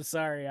say I'm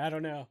sorry. I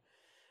don't know.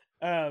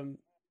 Um,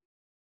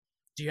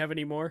 do you have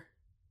any more?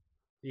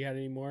 Do you have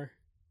any more?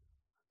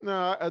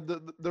 No,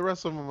 the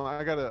rest of them,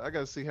 I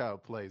gotta see how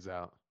it plays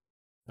out.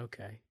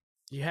 Okay.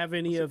 Do you have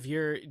any What's it? of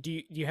your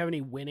do you have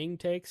any winning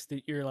takes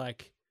that you're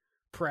like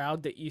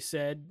proud that you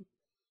said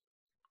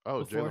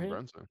Oh, Jalen beforehand?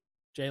 Brunson.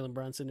 Jalen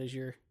Brunson is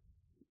your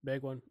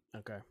big one.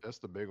 Okay. That's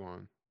the big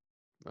one.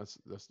 That's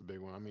the big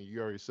one. I mean,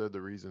 you already said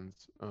the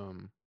reasons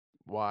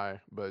why,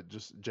 but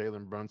just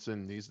Jalen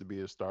Brunson needs to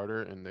be a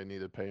starter, and they need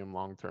to pay him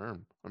long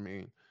term. I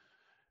mean,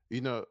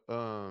 you know,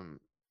 um,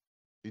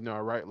 I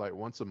write like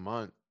once a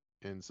month,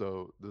 and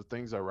so the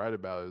things I write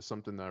about is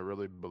something that I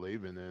really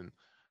believe in, and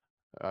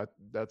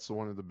that's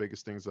one of the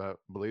biggest things I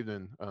believed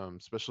in,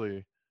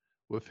 especially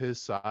with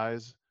his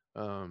size,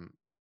 um,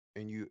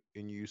 and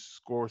you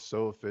score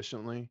so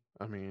efficiently.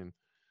 I mean,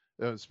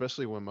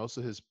 especially when most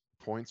of his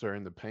points are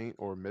in the paint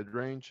or mid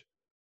range,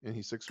 and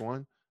he's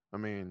 6'1". I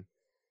mean,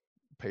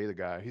 pay the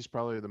guy. He's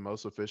probably the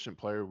most efficient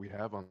player we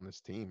have on this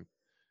team,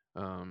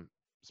 um,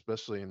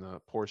 especially in the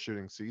poor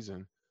shooting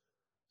season.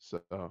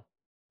 So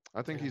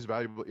I think Yeah. he's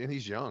valuable, and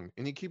he's young,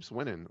 and he keeps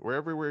winning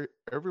everywhere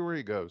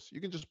he goes. You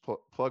can just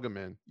plug him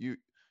in. You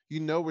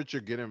know what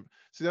you're getting.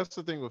 See, that's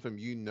the thing with him.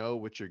 You know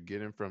what you're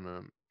getting from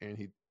him,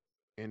 and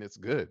it's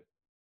good.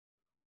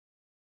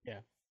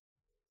 Yeah.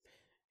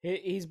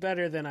 He's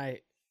better than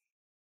I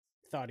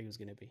thought he was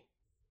going to be.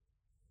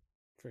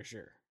 For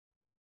sure.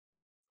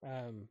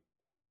 Um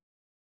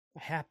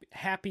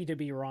happy to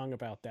be wrong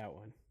about that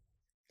one.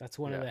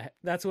 Yeah,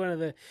 That's one of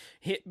the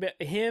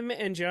him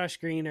and Josh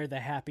Green are the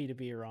happy to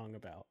be wrong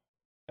about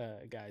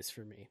guys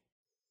for me.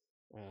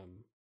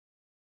 Um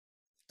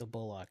the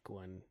Bullock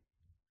one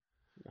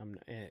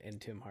and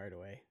Tim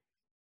Hardaway.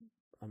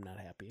 I'm not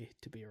happy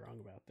to be wrong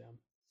about them.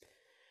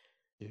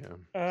 yeah.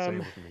 Um Same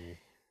with me.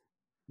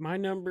 my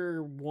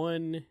number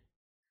one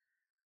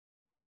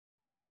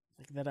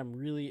that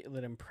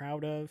I'm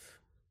proud of.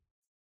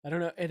 I don't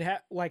know. It'd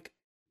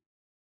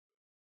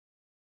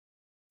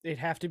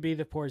have to be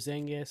the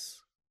Porzingis.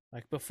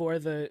 Like before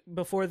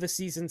the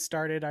season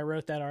started, I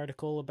wrote that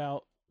article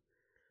about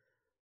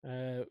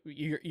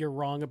you're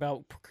wrong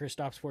about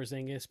Kristaps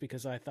Porzingis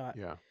because I thought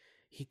Yeah,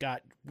 he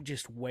got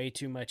just way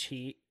too much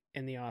heat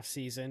in the off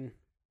season,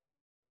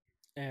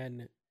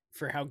 and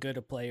for how good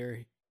a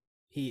player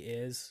he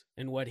is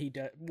and what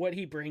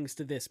he brings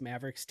to this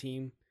Mavericks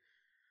team,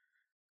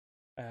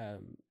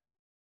 um,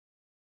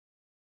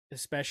 how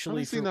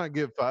especially does he for not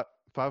get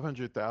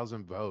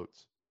 500,000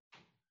 votes?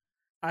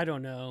 I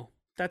don't know.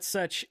 It's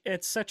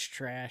such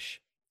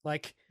trash.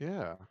 Like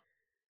Yeah,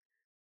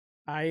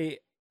 I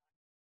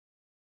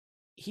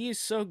he is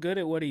so good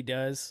at what he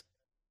does,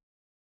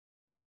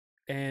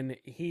 and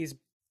he's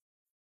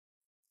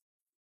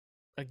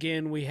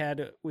again we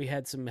had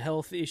some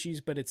health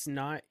issues, but it's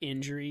not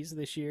injuries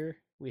this year.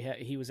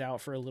 He was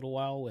out for a little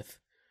while with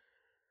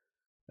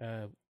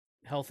uh,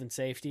 health and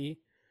safety.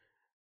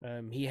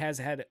 He has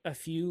had a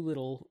few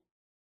little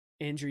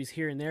injuries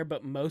here and there,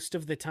 but most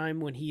of the time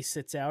when he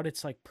sits out,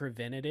 it's like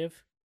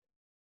preventative.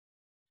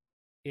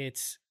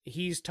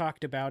 He's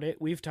talked about it.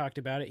 We've talked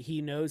about it.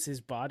 He knows his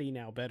body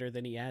now better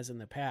than he has in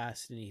the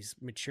past, and he's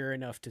mature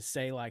enough to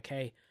say like,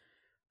 "Hey,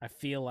 I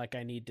feel like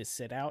I need to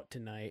sit out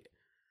tonight."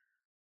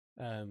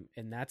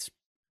 And that's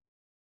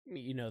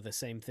the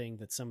same thing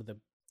that some of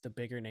the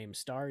bigger name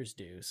stars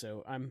do.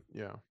 So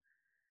yeah.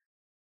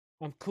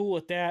 I'm cool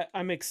with that.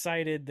 I'm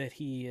excited that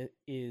he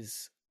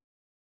is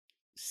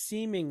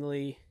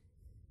seemingly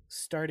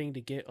starting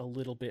to get a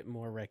little bit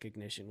more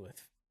recognition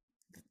with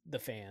the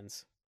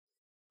fans.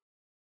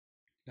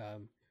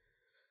 Um,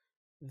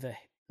 the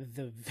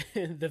the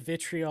the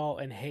vitriol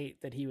and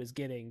hate that he was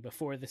getting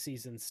before the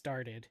season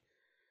started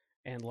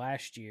and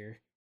last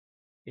year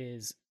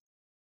is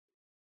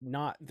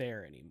not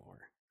there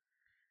anymore.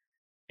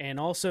 And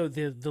also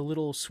the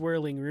little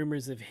swirling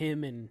rumors of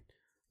him and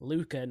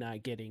Luka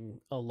not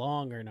getting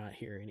along are not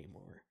here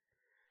anymore.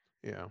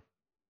 Yeah.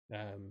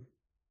 Um,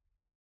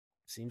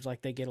 seems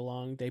like they get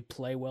along. They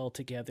play well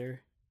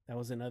together. That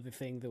was another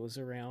thing that was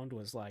around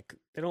was like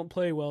they don't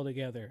play well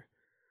together.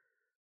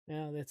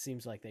 Now that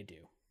seems like they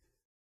do.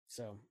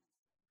 So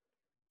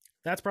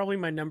that's probably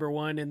my number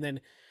one. And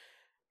then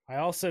I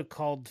also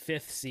called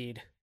fifth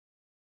seed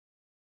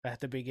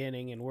at the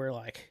beginning, and we're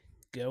like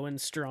going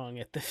strong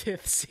at the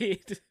fifth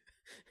seed.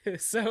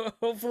 So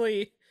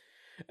hopefully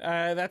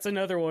that's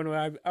another one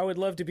where I would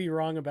love to be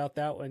wrong about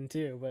that one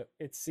too, but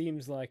it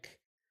seems like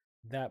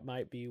that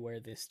might be where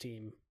this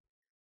team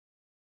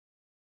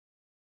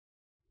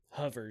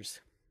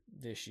hovers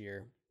this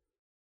year.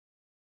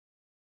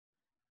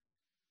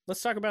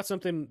 Let's talk about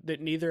something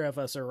that neither of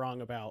us are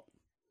wrong about.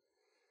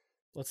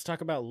 Let's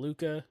talk about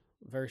Luka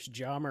versus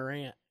Ja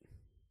Morant.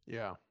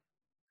 Yeah.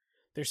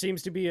 There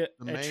seems to be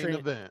The main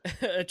event.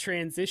 a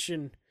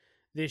transition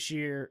this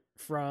year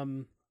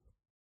from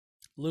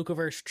Luka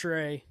versus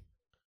Trey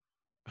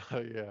Oh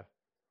yeah.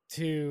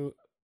 to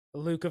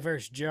Luka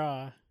versus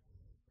Ja.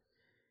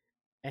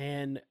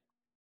 And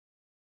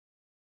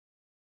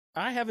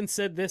I haven't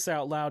said this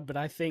out loud, but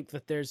I think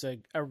that there's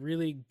a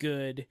really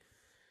good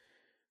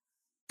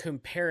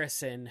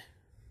comparison,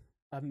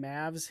 a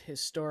Mavs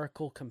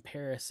historical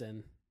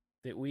comparison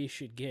that we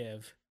should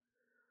give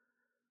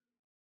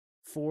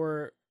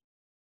for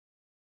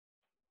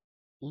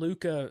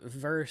Luka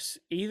versus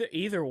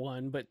either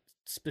one, but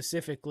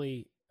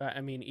specifically,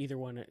 I mean, either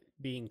one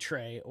being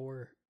Trey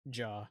or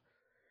Ja.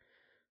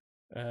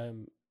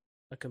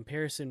 A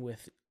comparison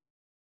with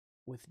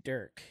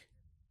Dirk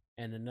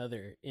and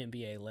another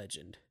NBA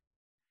legend.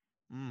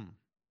 Mm.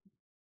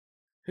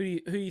 Who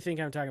do you think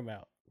I'm talking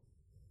about?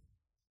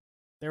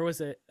 There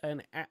was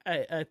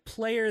a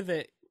player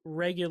that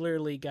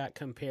regularly got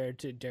compared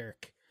to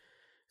Dirk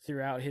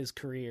throughout his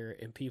career,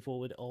 and people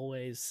would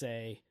always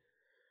say,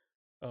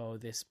 "Oh,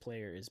 this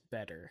player is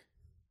better."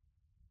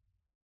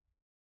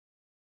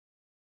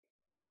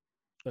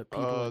 But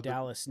people in The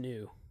Dallas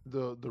knew.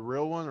 the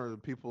real one, or the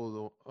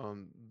people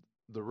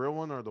the real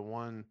one, or the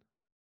one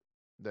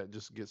that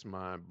just gets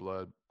my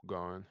blood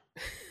going?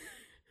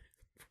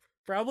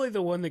 Probably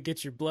the one that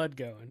gets your blood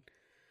going.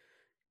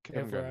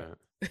 Kevin Garnett.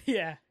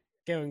 Yeah,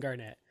 Kevin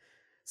Garnett.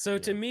 So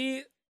to Yeah.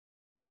 me,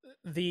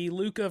 the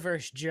Luka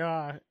versus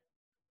Ja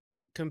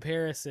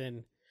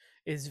comparison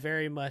is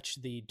very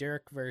much the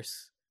Dirk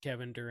versus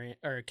Kevin Durant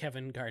or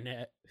Kevin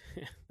Garnett.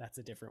 That's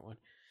a different one.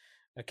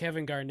 A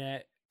Kevin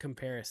Garnett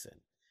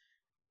comparison.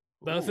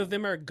 Both of Ooh.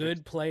 them are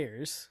good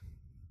players,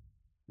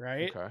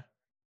 right?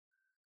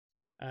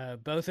 Okay.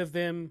 Both of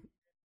them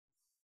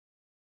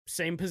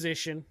same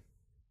position,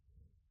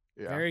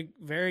 Yeah.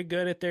 very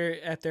good at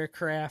their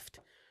craft,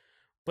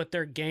 but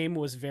their game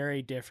was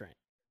very different,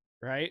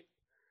 right?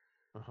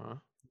 Uh-huh.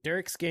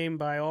 Dirk's game,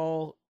 by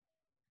all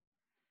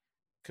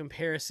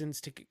comparisons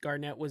to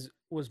Garnett, was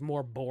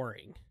more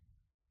boring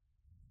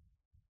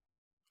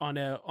on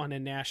a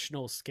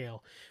national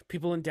scale.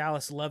 People in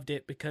Dallas loved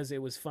it because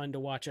it was fun to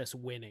watch us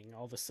winning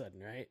all of a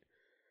sudden, right?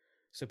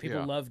 So people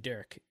Yeah. love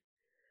Dirk.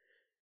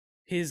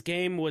 His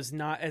game was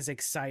not as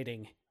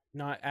exciting,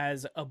 not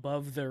as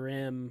above the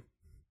rim.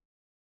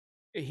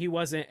 He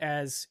wasn't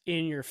as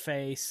in your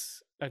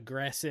face,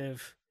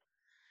 aggressive.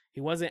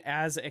 He wasn't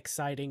as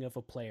exciting of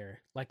a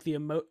player. Like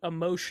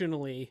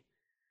emotionally,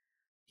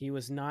 he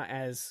was not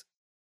as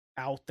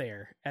out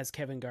there as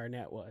Kevin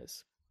Garnett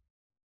was.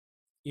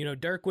 You know,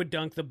 Dirk would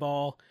dunk the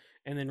ball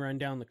and then run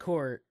down the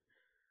court.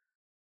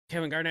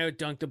 Kevin Garnett would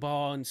dunk the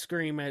ball and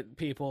scream at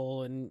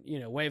people and, you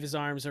know, wave his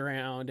arms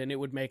around, and it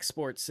would make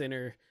Sports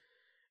Center.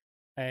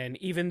 And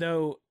even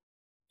though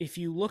if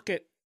you look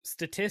at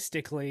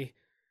statistically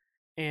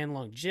and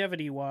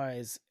longevity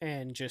wise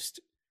and just,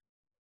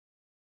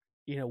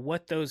 you know,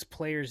 what those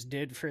players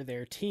did for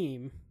their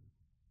team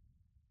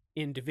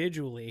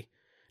individually,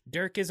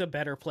 Dirk is a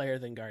better player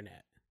than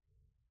Garnett.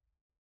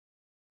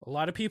 A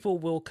lot of people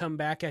will come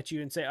back at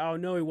you and say, "Oh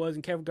no, he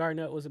wasn't. Kevin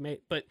Garnett was a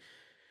mate," but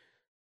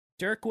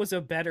Dirk was a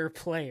better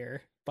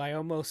player by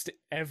almost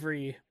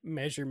every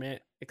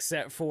measurement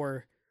except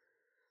for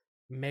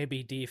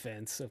maybe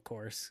defense, of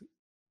course.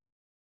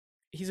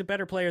 He's a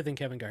better player than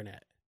Kevin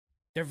Garnett.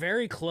 They're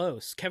very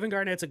close. Kevin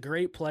Garnett's a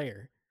great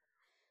player,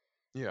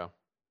 Yeah.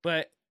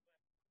 but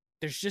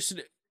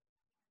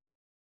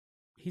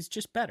he's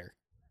just better.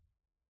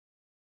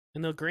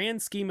 In the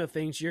grand scheme of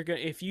things, you're going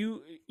to, if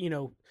you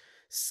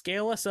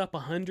scale us up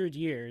 100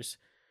 years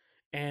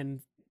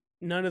and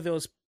none of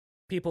those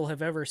people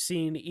have ever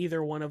seen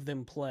either one of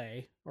them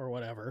play or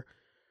whatever,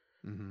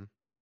 Mm-hmm.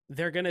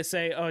 they're going to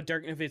say, "Oh,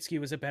 Dirk Nowitzki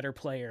was a better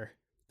player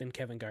than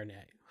Kevin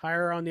Garnett.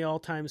 Higher on the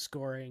all-time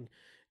scoring,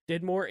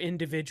 did more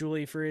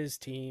individually for his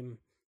team,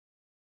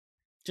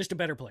 just a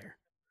better player."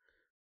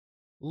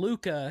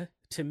 Luka,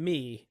 to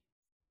me,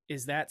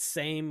 is that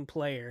same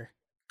player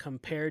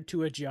compared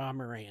to a Ja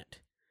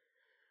Morant.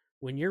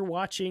 When you're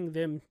watching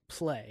them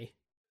play,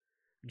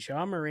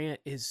 Ja Morant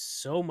is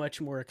so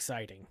much more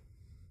exciting.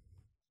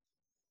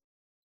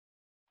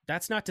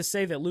 That's not to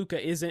say that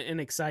Luka isn't an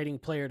exciting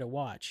player to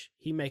watch.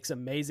 He makes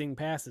amazing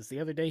passes. The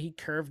other day, he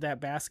curved that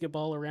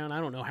basketball around. I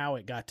don't know how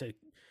it got to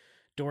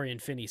Dorian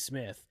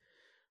Finney-Smith.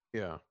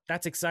 Yeah.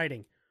 That's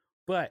exciting.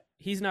 But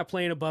he's not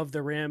playing above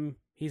the rim.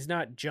 He's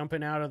not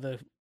jumping out of the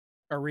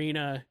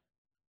arena.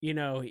 You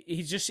know,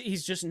 he's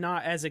just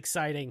not as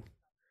exciting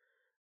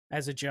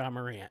as a Ja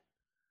Morant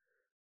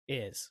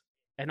is.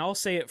 And I'll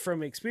say it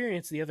from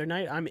experience. The other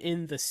night, I'm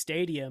in the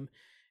stadium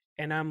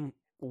and I'm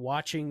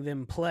watching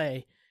them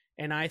play,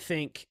 and I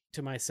think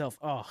to myself,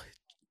 "Oh,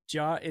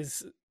 Ja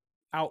is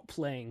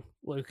outplaying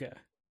Luka."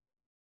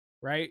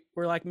 Right?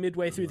 We're like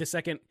midway through Uh-huh. the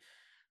second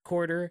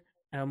quarter,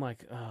 and I'm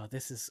like, "Oh,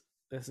 this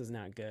is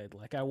not good."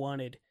 Like I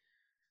wanted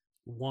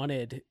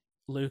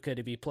Luka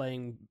to be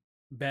playing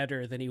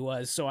better than he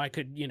was, so I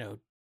could,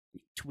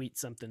 tweet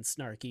something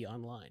snarky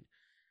online.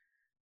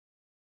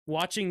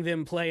 Watching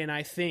them play, and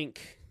I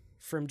think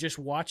from just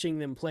watching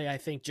them play, I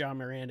think Ja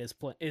Morant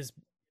is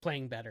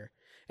playing better.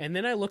 And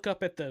then I look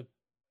up at the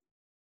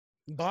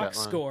Stat box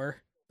line.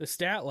 score, the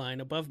stat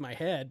line above my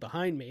head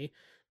behind me,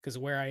 because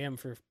where I am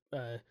for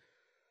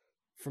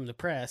from the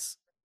press,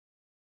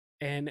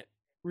 and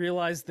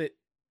realized that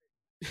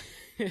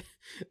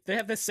they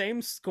have the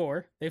same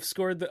score. They've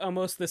scored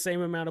almost the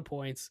same amount of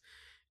points,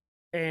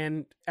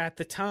 and at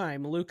the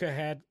time, Luka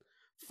had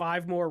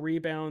 5 more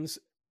rebounds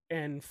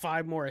and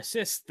 5 more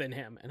assists than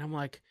him, and I'm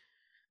like,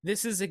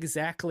 this is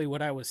exactly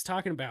what I was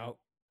talking about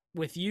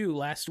with you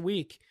last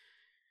week.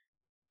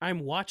 I'm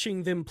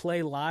watching them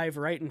play live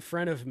right in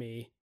front of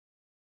me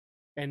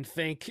and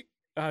think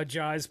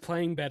Ja is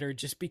playing better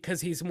just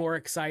because he's more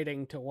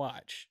exciting to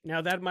watch.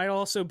 Now, that might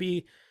also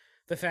be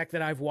the fact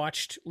that I've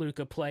watched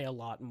Luka play a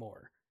lot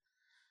more.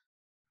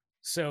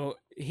 So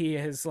he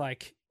is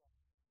like,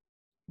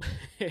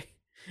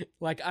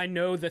 like I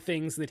know the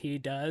things that he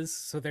does,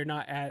 so they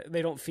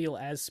don't feel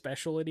as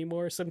special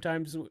anymore.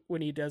 Sometimes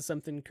when he does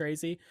something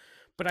crazy,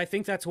 but I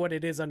think that's what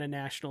it is on a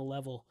national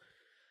level.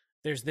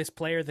 There's this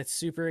player that's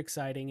super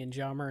exciting in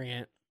Ja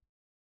Morant,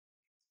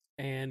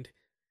 and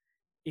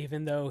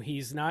even though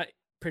he's not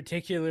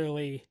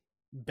particularly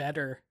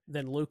better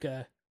than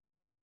Luka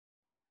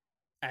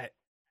at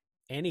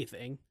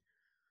anything,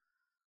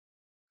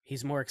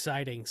 he's more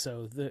exciting.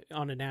 So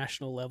on a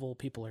national level,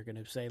 people are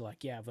going to say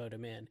like, "Yeah, vote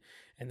him in,"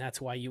 and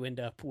that's why you end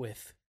up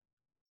with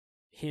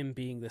him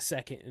being the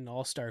second in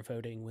All-Star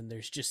voting when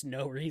there's just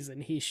no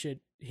reason he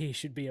should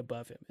be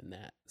above him in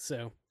that.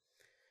 So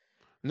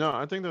No,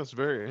 I think that's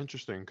very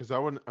interesting because I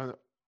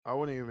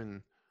wouldn't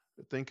even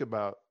think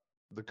about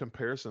the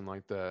comparison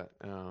like that.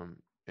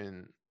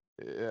 And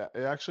it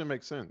actually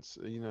makes sense.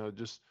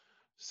 Just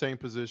same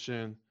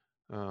position.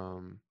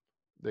 Um,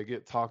 they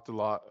get talked a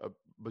lot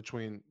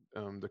between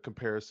the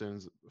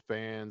comparisons,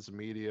 fans,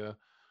 media,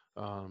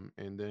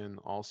 and then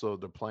also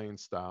the playing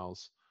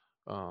styles.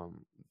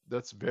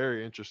 That's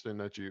very interesting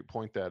that you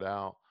point that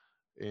out,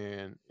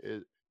 and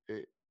it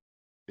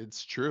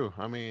it's true.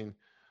 I mean.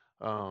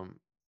 Um,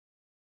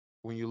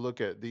 when you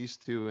look at these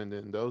two and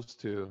then those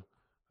two,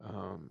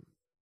 um,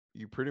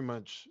 you pretty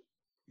much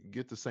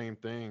get the same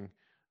thing.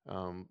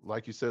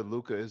 Like you said,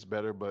 Luca is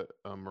better, but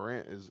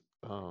Morant is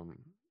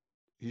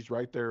he's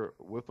right there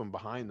with him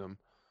behind him.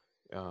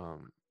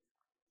 Um,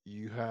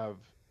 you have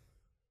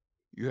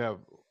you have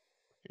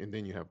and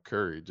then you have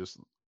Curry just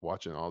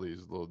watching all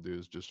these little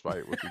dudes just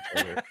fight with each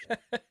other.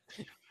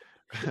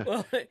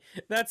 well,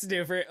 that's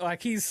different.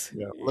 Like he's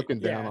Yeah, looking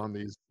down yeah, on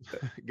these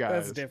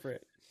that's guys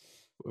different.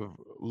 with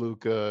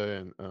Luca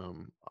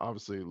and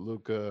obviously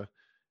Luca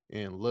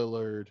and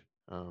Lillard.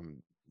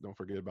 Um, don't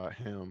forget about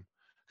him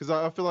because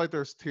I feel like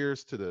there's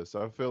tiers to this.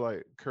 I feel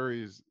like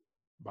Curry's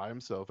by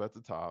himself at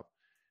the top,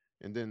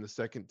 and then the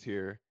second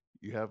tier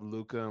you have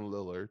Luca and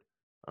Lillard.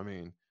 I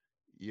mean,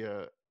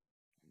 yeah,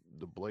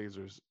 the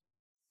Blazers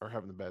are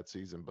having a bad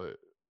season, but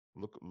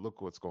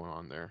look what's going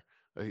on there.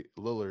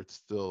 Lillard's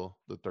still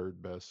the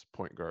third best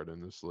point guard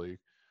in this league.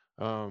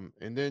 And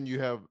then you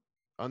have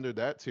under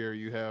that tier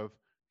you have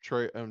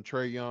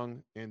Trey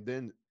Young and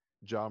then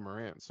Ja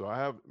Morant. So I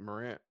have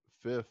Morant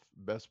fifth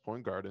best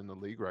point guard in the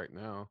league right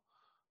now.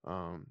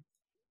 Um,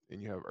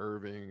 and you have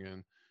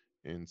Irving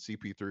and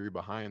CP3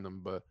 behind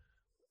them, but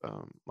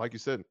like you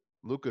said,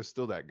 Luka's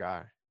still that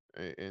guy,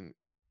 and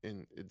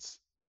and it's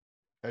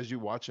as you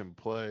watch him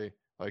play,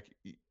 like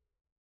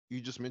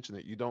you just mentioned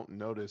it, you don't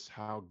notice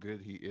how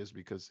good he is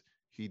because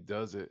he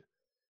does it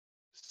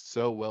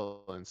so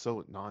well and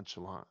so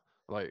nonchalant.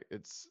 Like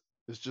it's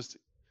just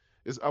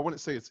it's I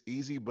wouldn't say it's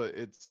easy, but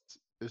it's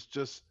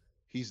just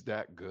he's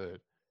that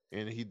good,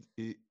 and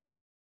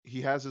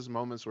he has his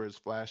moments where it's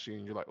flashy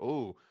and you're like,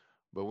 oh,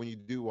 but when you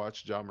do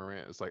watch John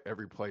Morant, it's like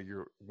every play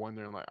you're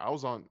wondering. Like I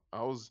was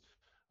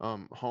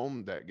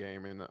home that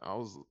game, and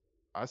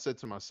I said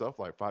to myself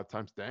like 5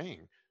 times,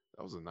 dang,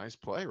 that was a nice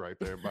play right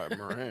there by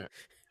Morant.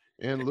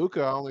 And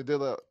Luca only did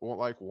that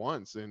like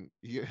once, and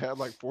he had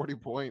like 40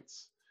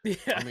 points.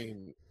 I Yeah,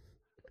 mean,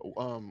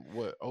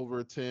 what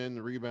over 10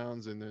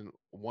 rebounds, and then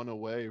one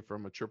away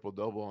from a triple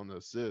double on the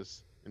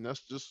assist. And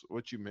that's just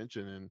what you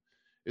mentioned, and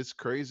it's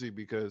crazy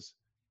because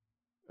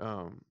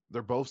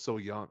they're both so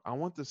young. I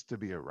want this to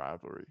be a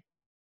rivalry.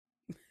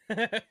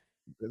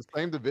 The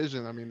same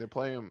division. I mean, they're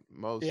playing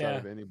most out yeah.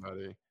 of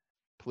anybody.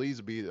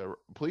 Please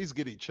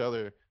get each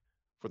other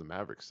for the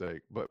Mavericks'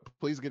 sake, but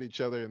please get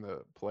each other in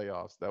the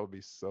playoffs. That would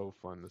be so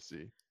fun to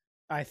see.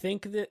 I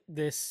think that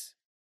this,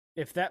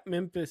 if that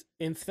Memphis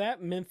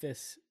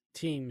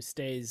team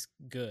stays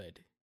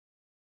good,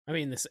 I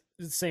mean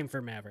the same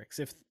for Mavericks.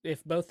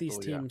 If both these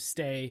Oh yeah, teams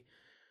stay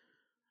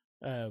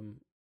um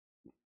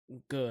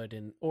good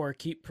and or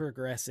keep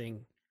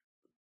progressing,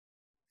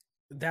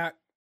 that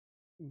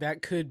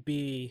that could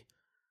be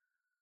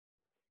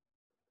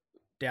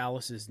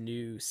Dallas's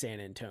new San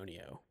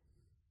Antonio.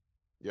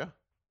 yeah,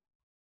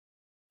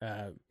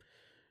 Uh,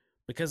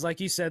 because like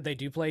you said, they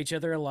do play each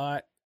other a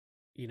lot.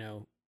 You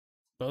know,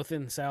 both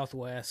in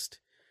Southwest,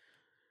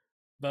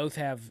 both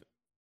have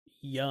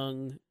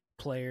young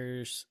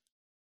players,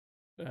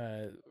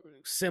 uh,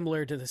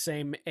 similar to the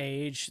same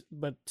age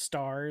but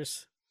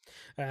stars.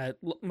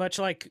 Much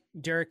like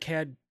Derek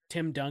had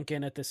Tim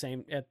Duncan at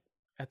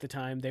at the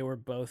time. They were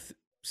both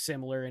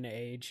similar in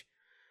age,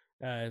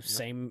 Yep.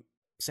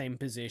 same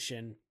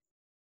position.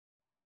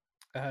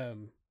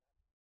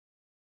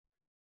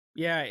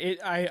 Yeah,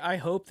 I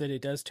hope that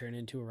it does turn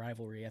into a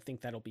rivalry. I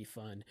think that'll be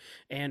fun.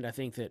 And I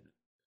think that,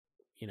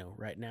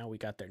 right now we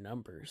got their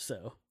numbers,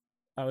 so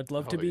I would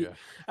love to Oh be yeah.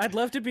 I'd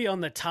love to be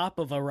on the top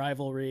of a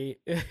rivalry.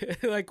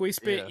 Like we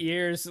spent Yeah.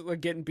 years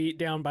getting beat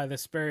down by the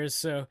Spurs,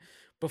 so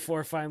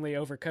before finally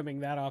overcoming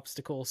that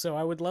obstacle. So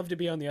I would love to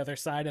be on the other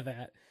side of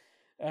that.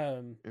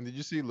 Um And did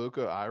you see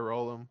Luka eye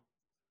roll him?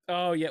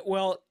 oh yeah,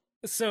 well,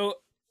 so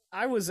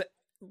I was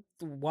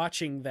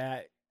watching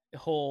that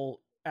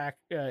whole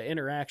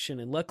interaction,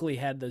 and luckily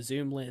had the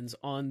zoom lens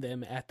on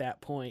them at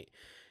that point,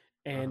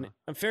 and Uh-huh.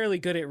 I'm fairly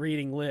good at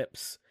reading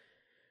lips.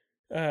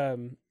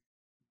 um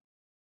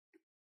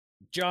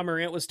John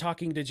Morant was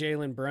talking to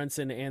Jalen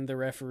Brunson and the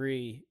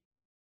referee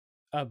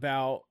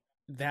about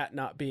that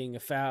not being a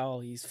foul.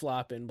 He's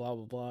flopping, blah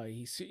blah blah.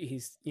 He's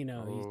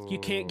you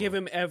can't give Oh.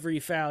 him every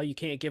foul. You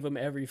can't give him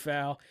every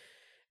foul.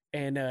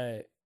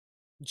 And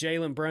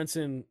Jalen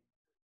Brunson,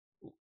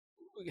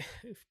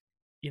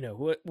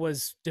 what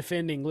was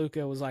defending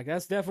Luka, was like,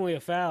 that's definitely a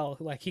foul.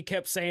 Like, he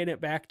kept saying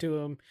it back to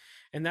him,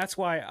 and that's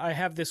why I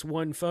have this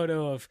one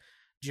photo of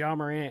John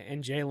Morant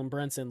and Jalen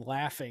Brunson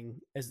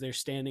laughing as they're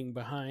standing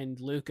behind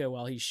Luka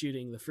while he's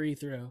shooting the free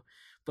throw.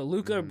 But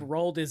Luka Mhm.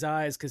 rolled his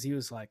eyes because he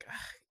was like,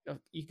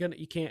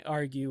 you can't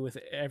argue with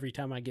every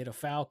time I get a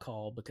foul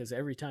call, because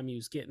every time he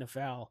was getting a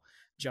foul,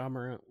 John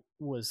Morant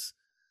was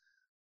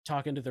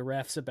talking to the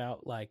refs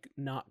about like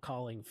not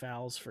calling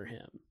fouls for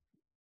him.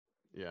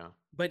 Yeah.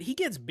 But he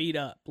gets beat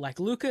up. Like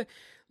Luka,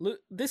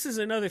 this is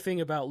another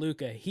thing about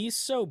Luka. He's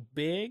so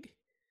big.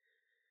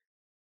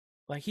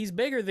 Like, he's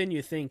bigger than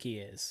you think he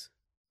is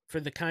for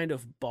the kind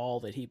of ball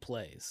that he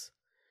plays.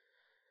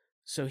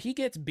 So he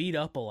gets beat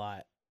up a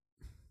lot.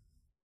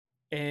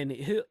 And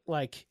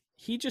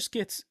he just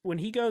gets, when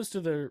he goes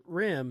to the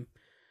rim,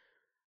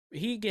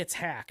 he gets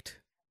hacked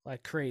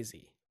like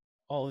crazy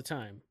all the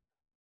time.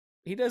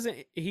 He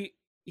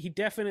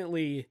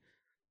definitely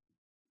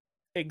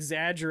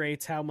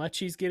exaggerates how much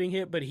he's getting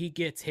hit, but he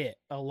gets hit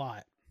a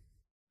lot.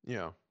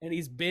 Yeah. And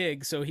he's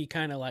big, so he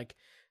kind of like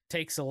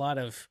takes a lot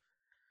of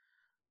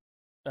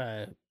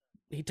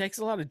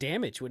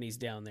damage when he's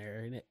down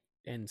there,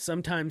 and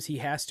sometimes he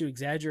has to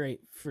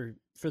exaggerate for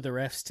the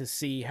refs to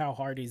see how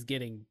hard he's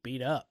getting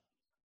beat up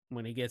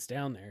when he gets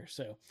down there.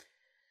 So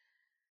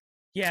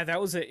yeah, that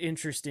was an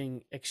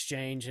interesting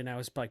exchange, and I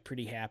was like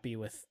pretty happy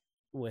with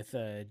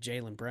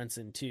Jalen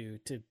Brunson too,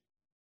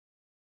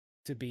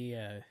 to be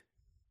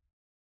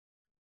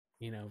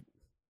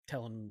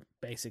tell him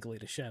basically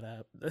to shut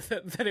up,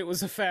 that it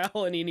was a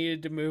foul and he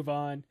needed to move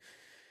on.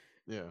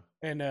 Yeah.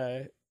 And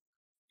I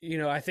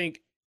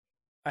think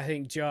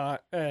Ja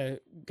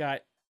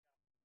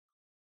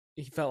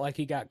he felt like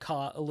he got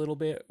caught a little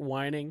bit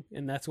whining,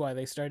 and that's why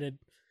they started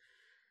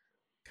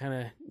kind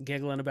of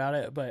giggling about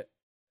it. But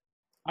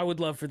I would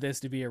love for this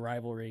to be a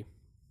rivalry.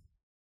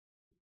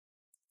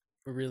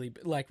 Really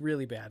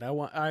bad.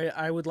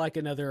 I would like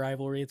another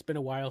rivalry. It's been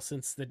a while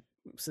since the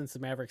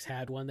Mavericks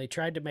had one. They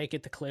tried to make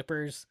it the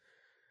Clippers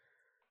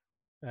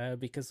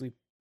because we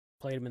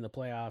played them in the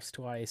playoffs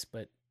twice,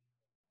 but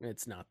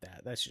it's not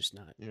that. That's just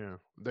not. Yeah.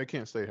 They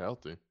can't stay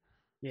healthy.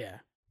 Yeah.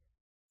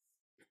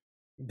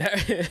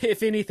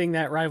 If anything,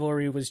 that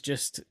rivalry was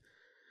just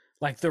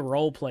like the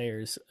role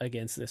players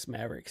against this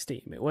Mavericks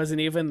team. It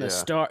wasn't even the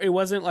star. It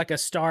wasn't like a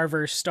star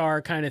versus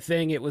star kind of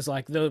thing. It was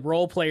like the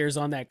role players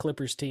on that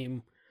Clippers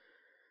team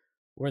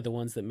were the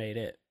ones that made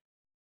it.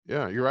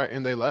 Yeah, you're right.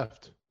 And they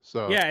left.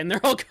 So yeah, and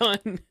they're all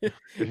gone.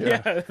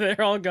 Yeah,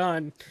 they're all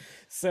gone.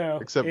 So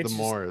except the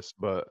Morris,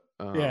 but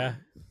yeah,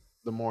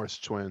 the Morris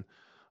twin.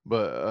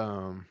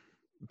 But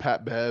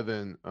Pat Bev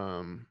and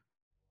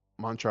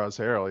Montrezl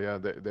Harrell, yeah,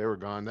 they were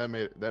gone. That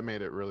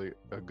made it really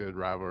a good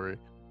rivalry.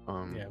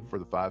 For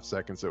the 5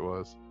 seconds it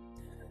was.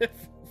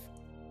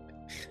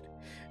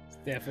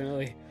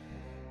 Definitely.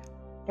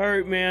 All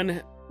right,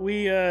 man.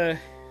 We got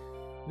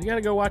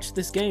to go watch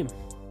this game.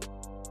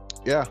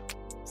 Yeah.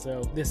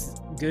 So this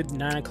good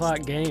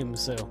 9:00 game.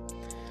 So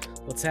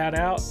let's head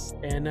out,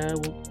 and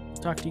we'll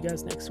talk to you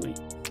guys next week.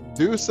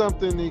 Do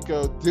something,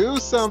 Nico. Do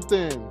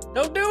something.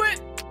 Don't do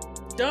it.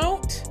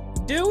 Don't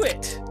do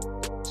it.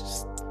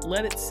 Just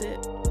let it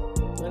sit.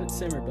 Let it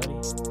simmer, buddy.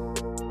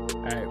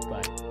 All right,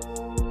 bye.